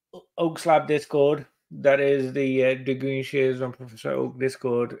the Oak Slab Discord, that is the Dagreenshiz and Professor Oak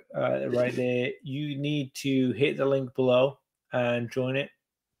Discord right there, you need to hit the link below and join it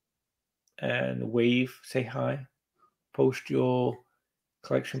and wave, say hi, post your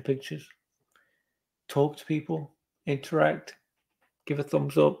collection pictures, talk to people, interact, give a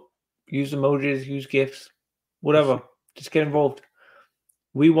thumbs up, use emojis, use GIFs, whatever. Just get involved.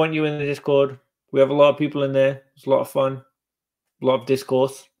 We want you in the Discord. We have a lot of people in there. It's a lot of fun, a lot of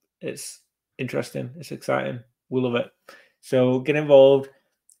discourse. It's interesting. It's exciting. We love it. So get involved.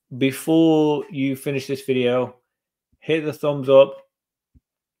 Before you finish this video, hit the thumbs up,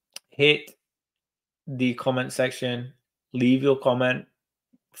 hit the comment section, leave your comment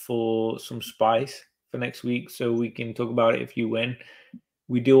for some spice for next week so we can talk about it if you win.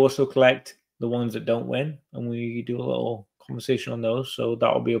 We do also collect the ones that don't win, and we do a little conversation on those, so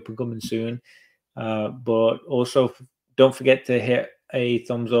that will be up and coming soon. But also don't forget to hit a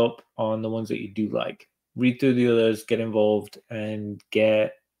thumbs up on the ones that you do like. Read through the others, get involved, and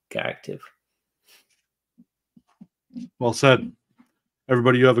get active. Well said.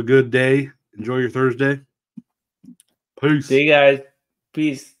 Everybody, you have a good day. Enjoy your Thursday. Peace. See you guys.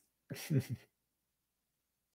 Peace.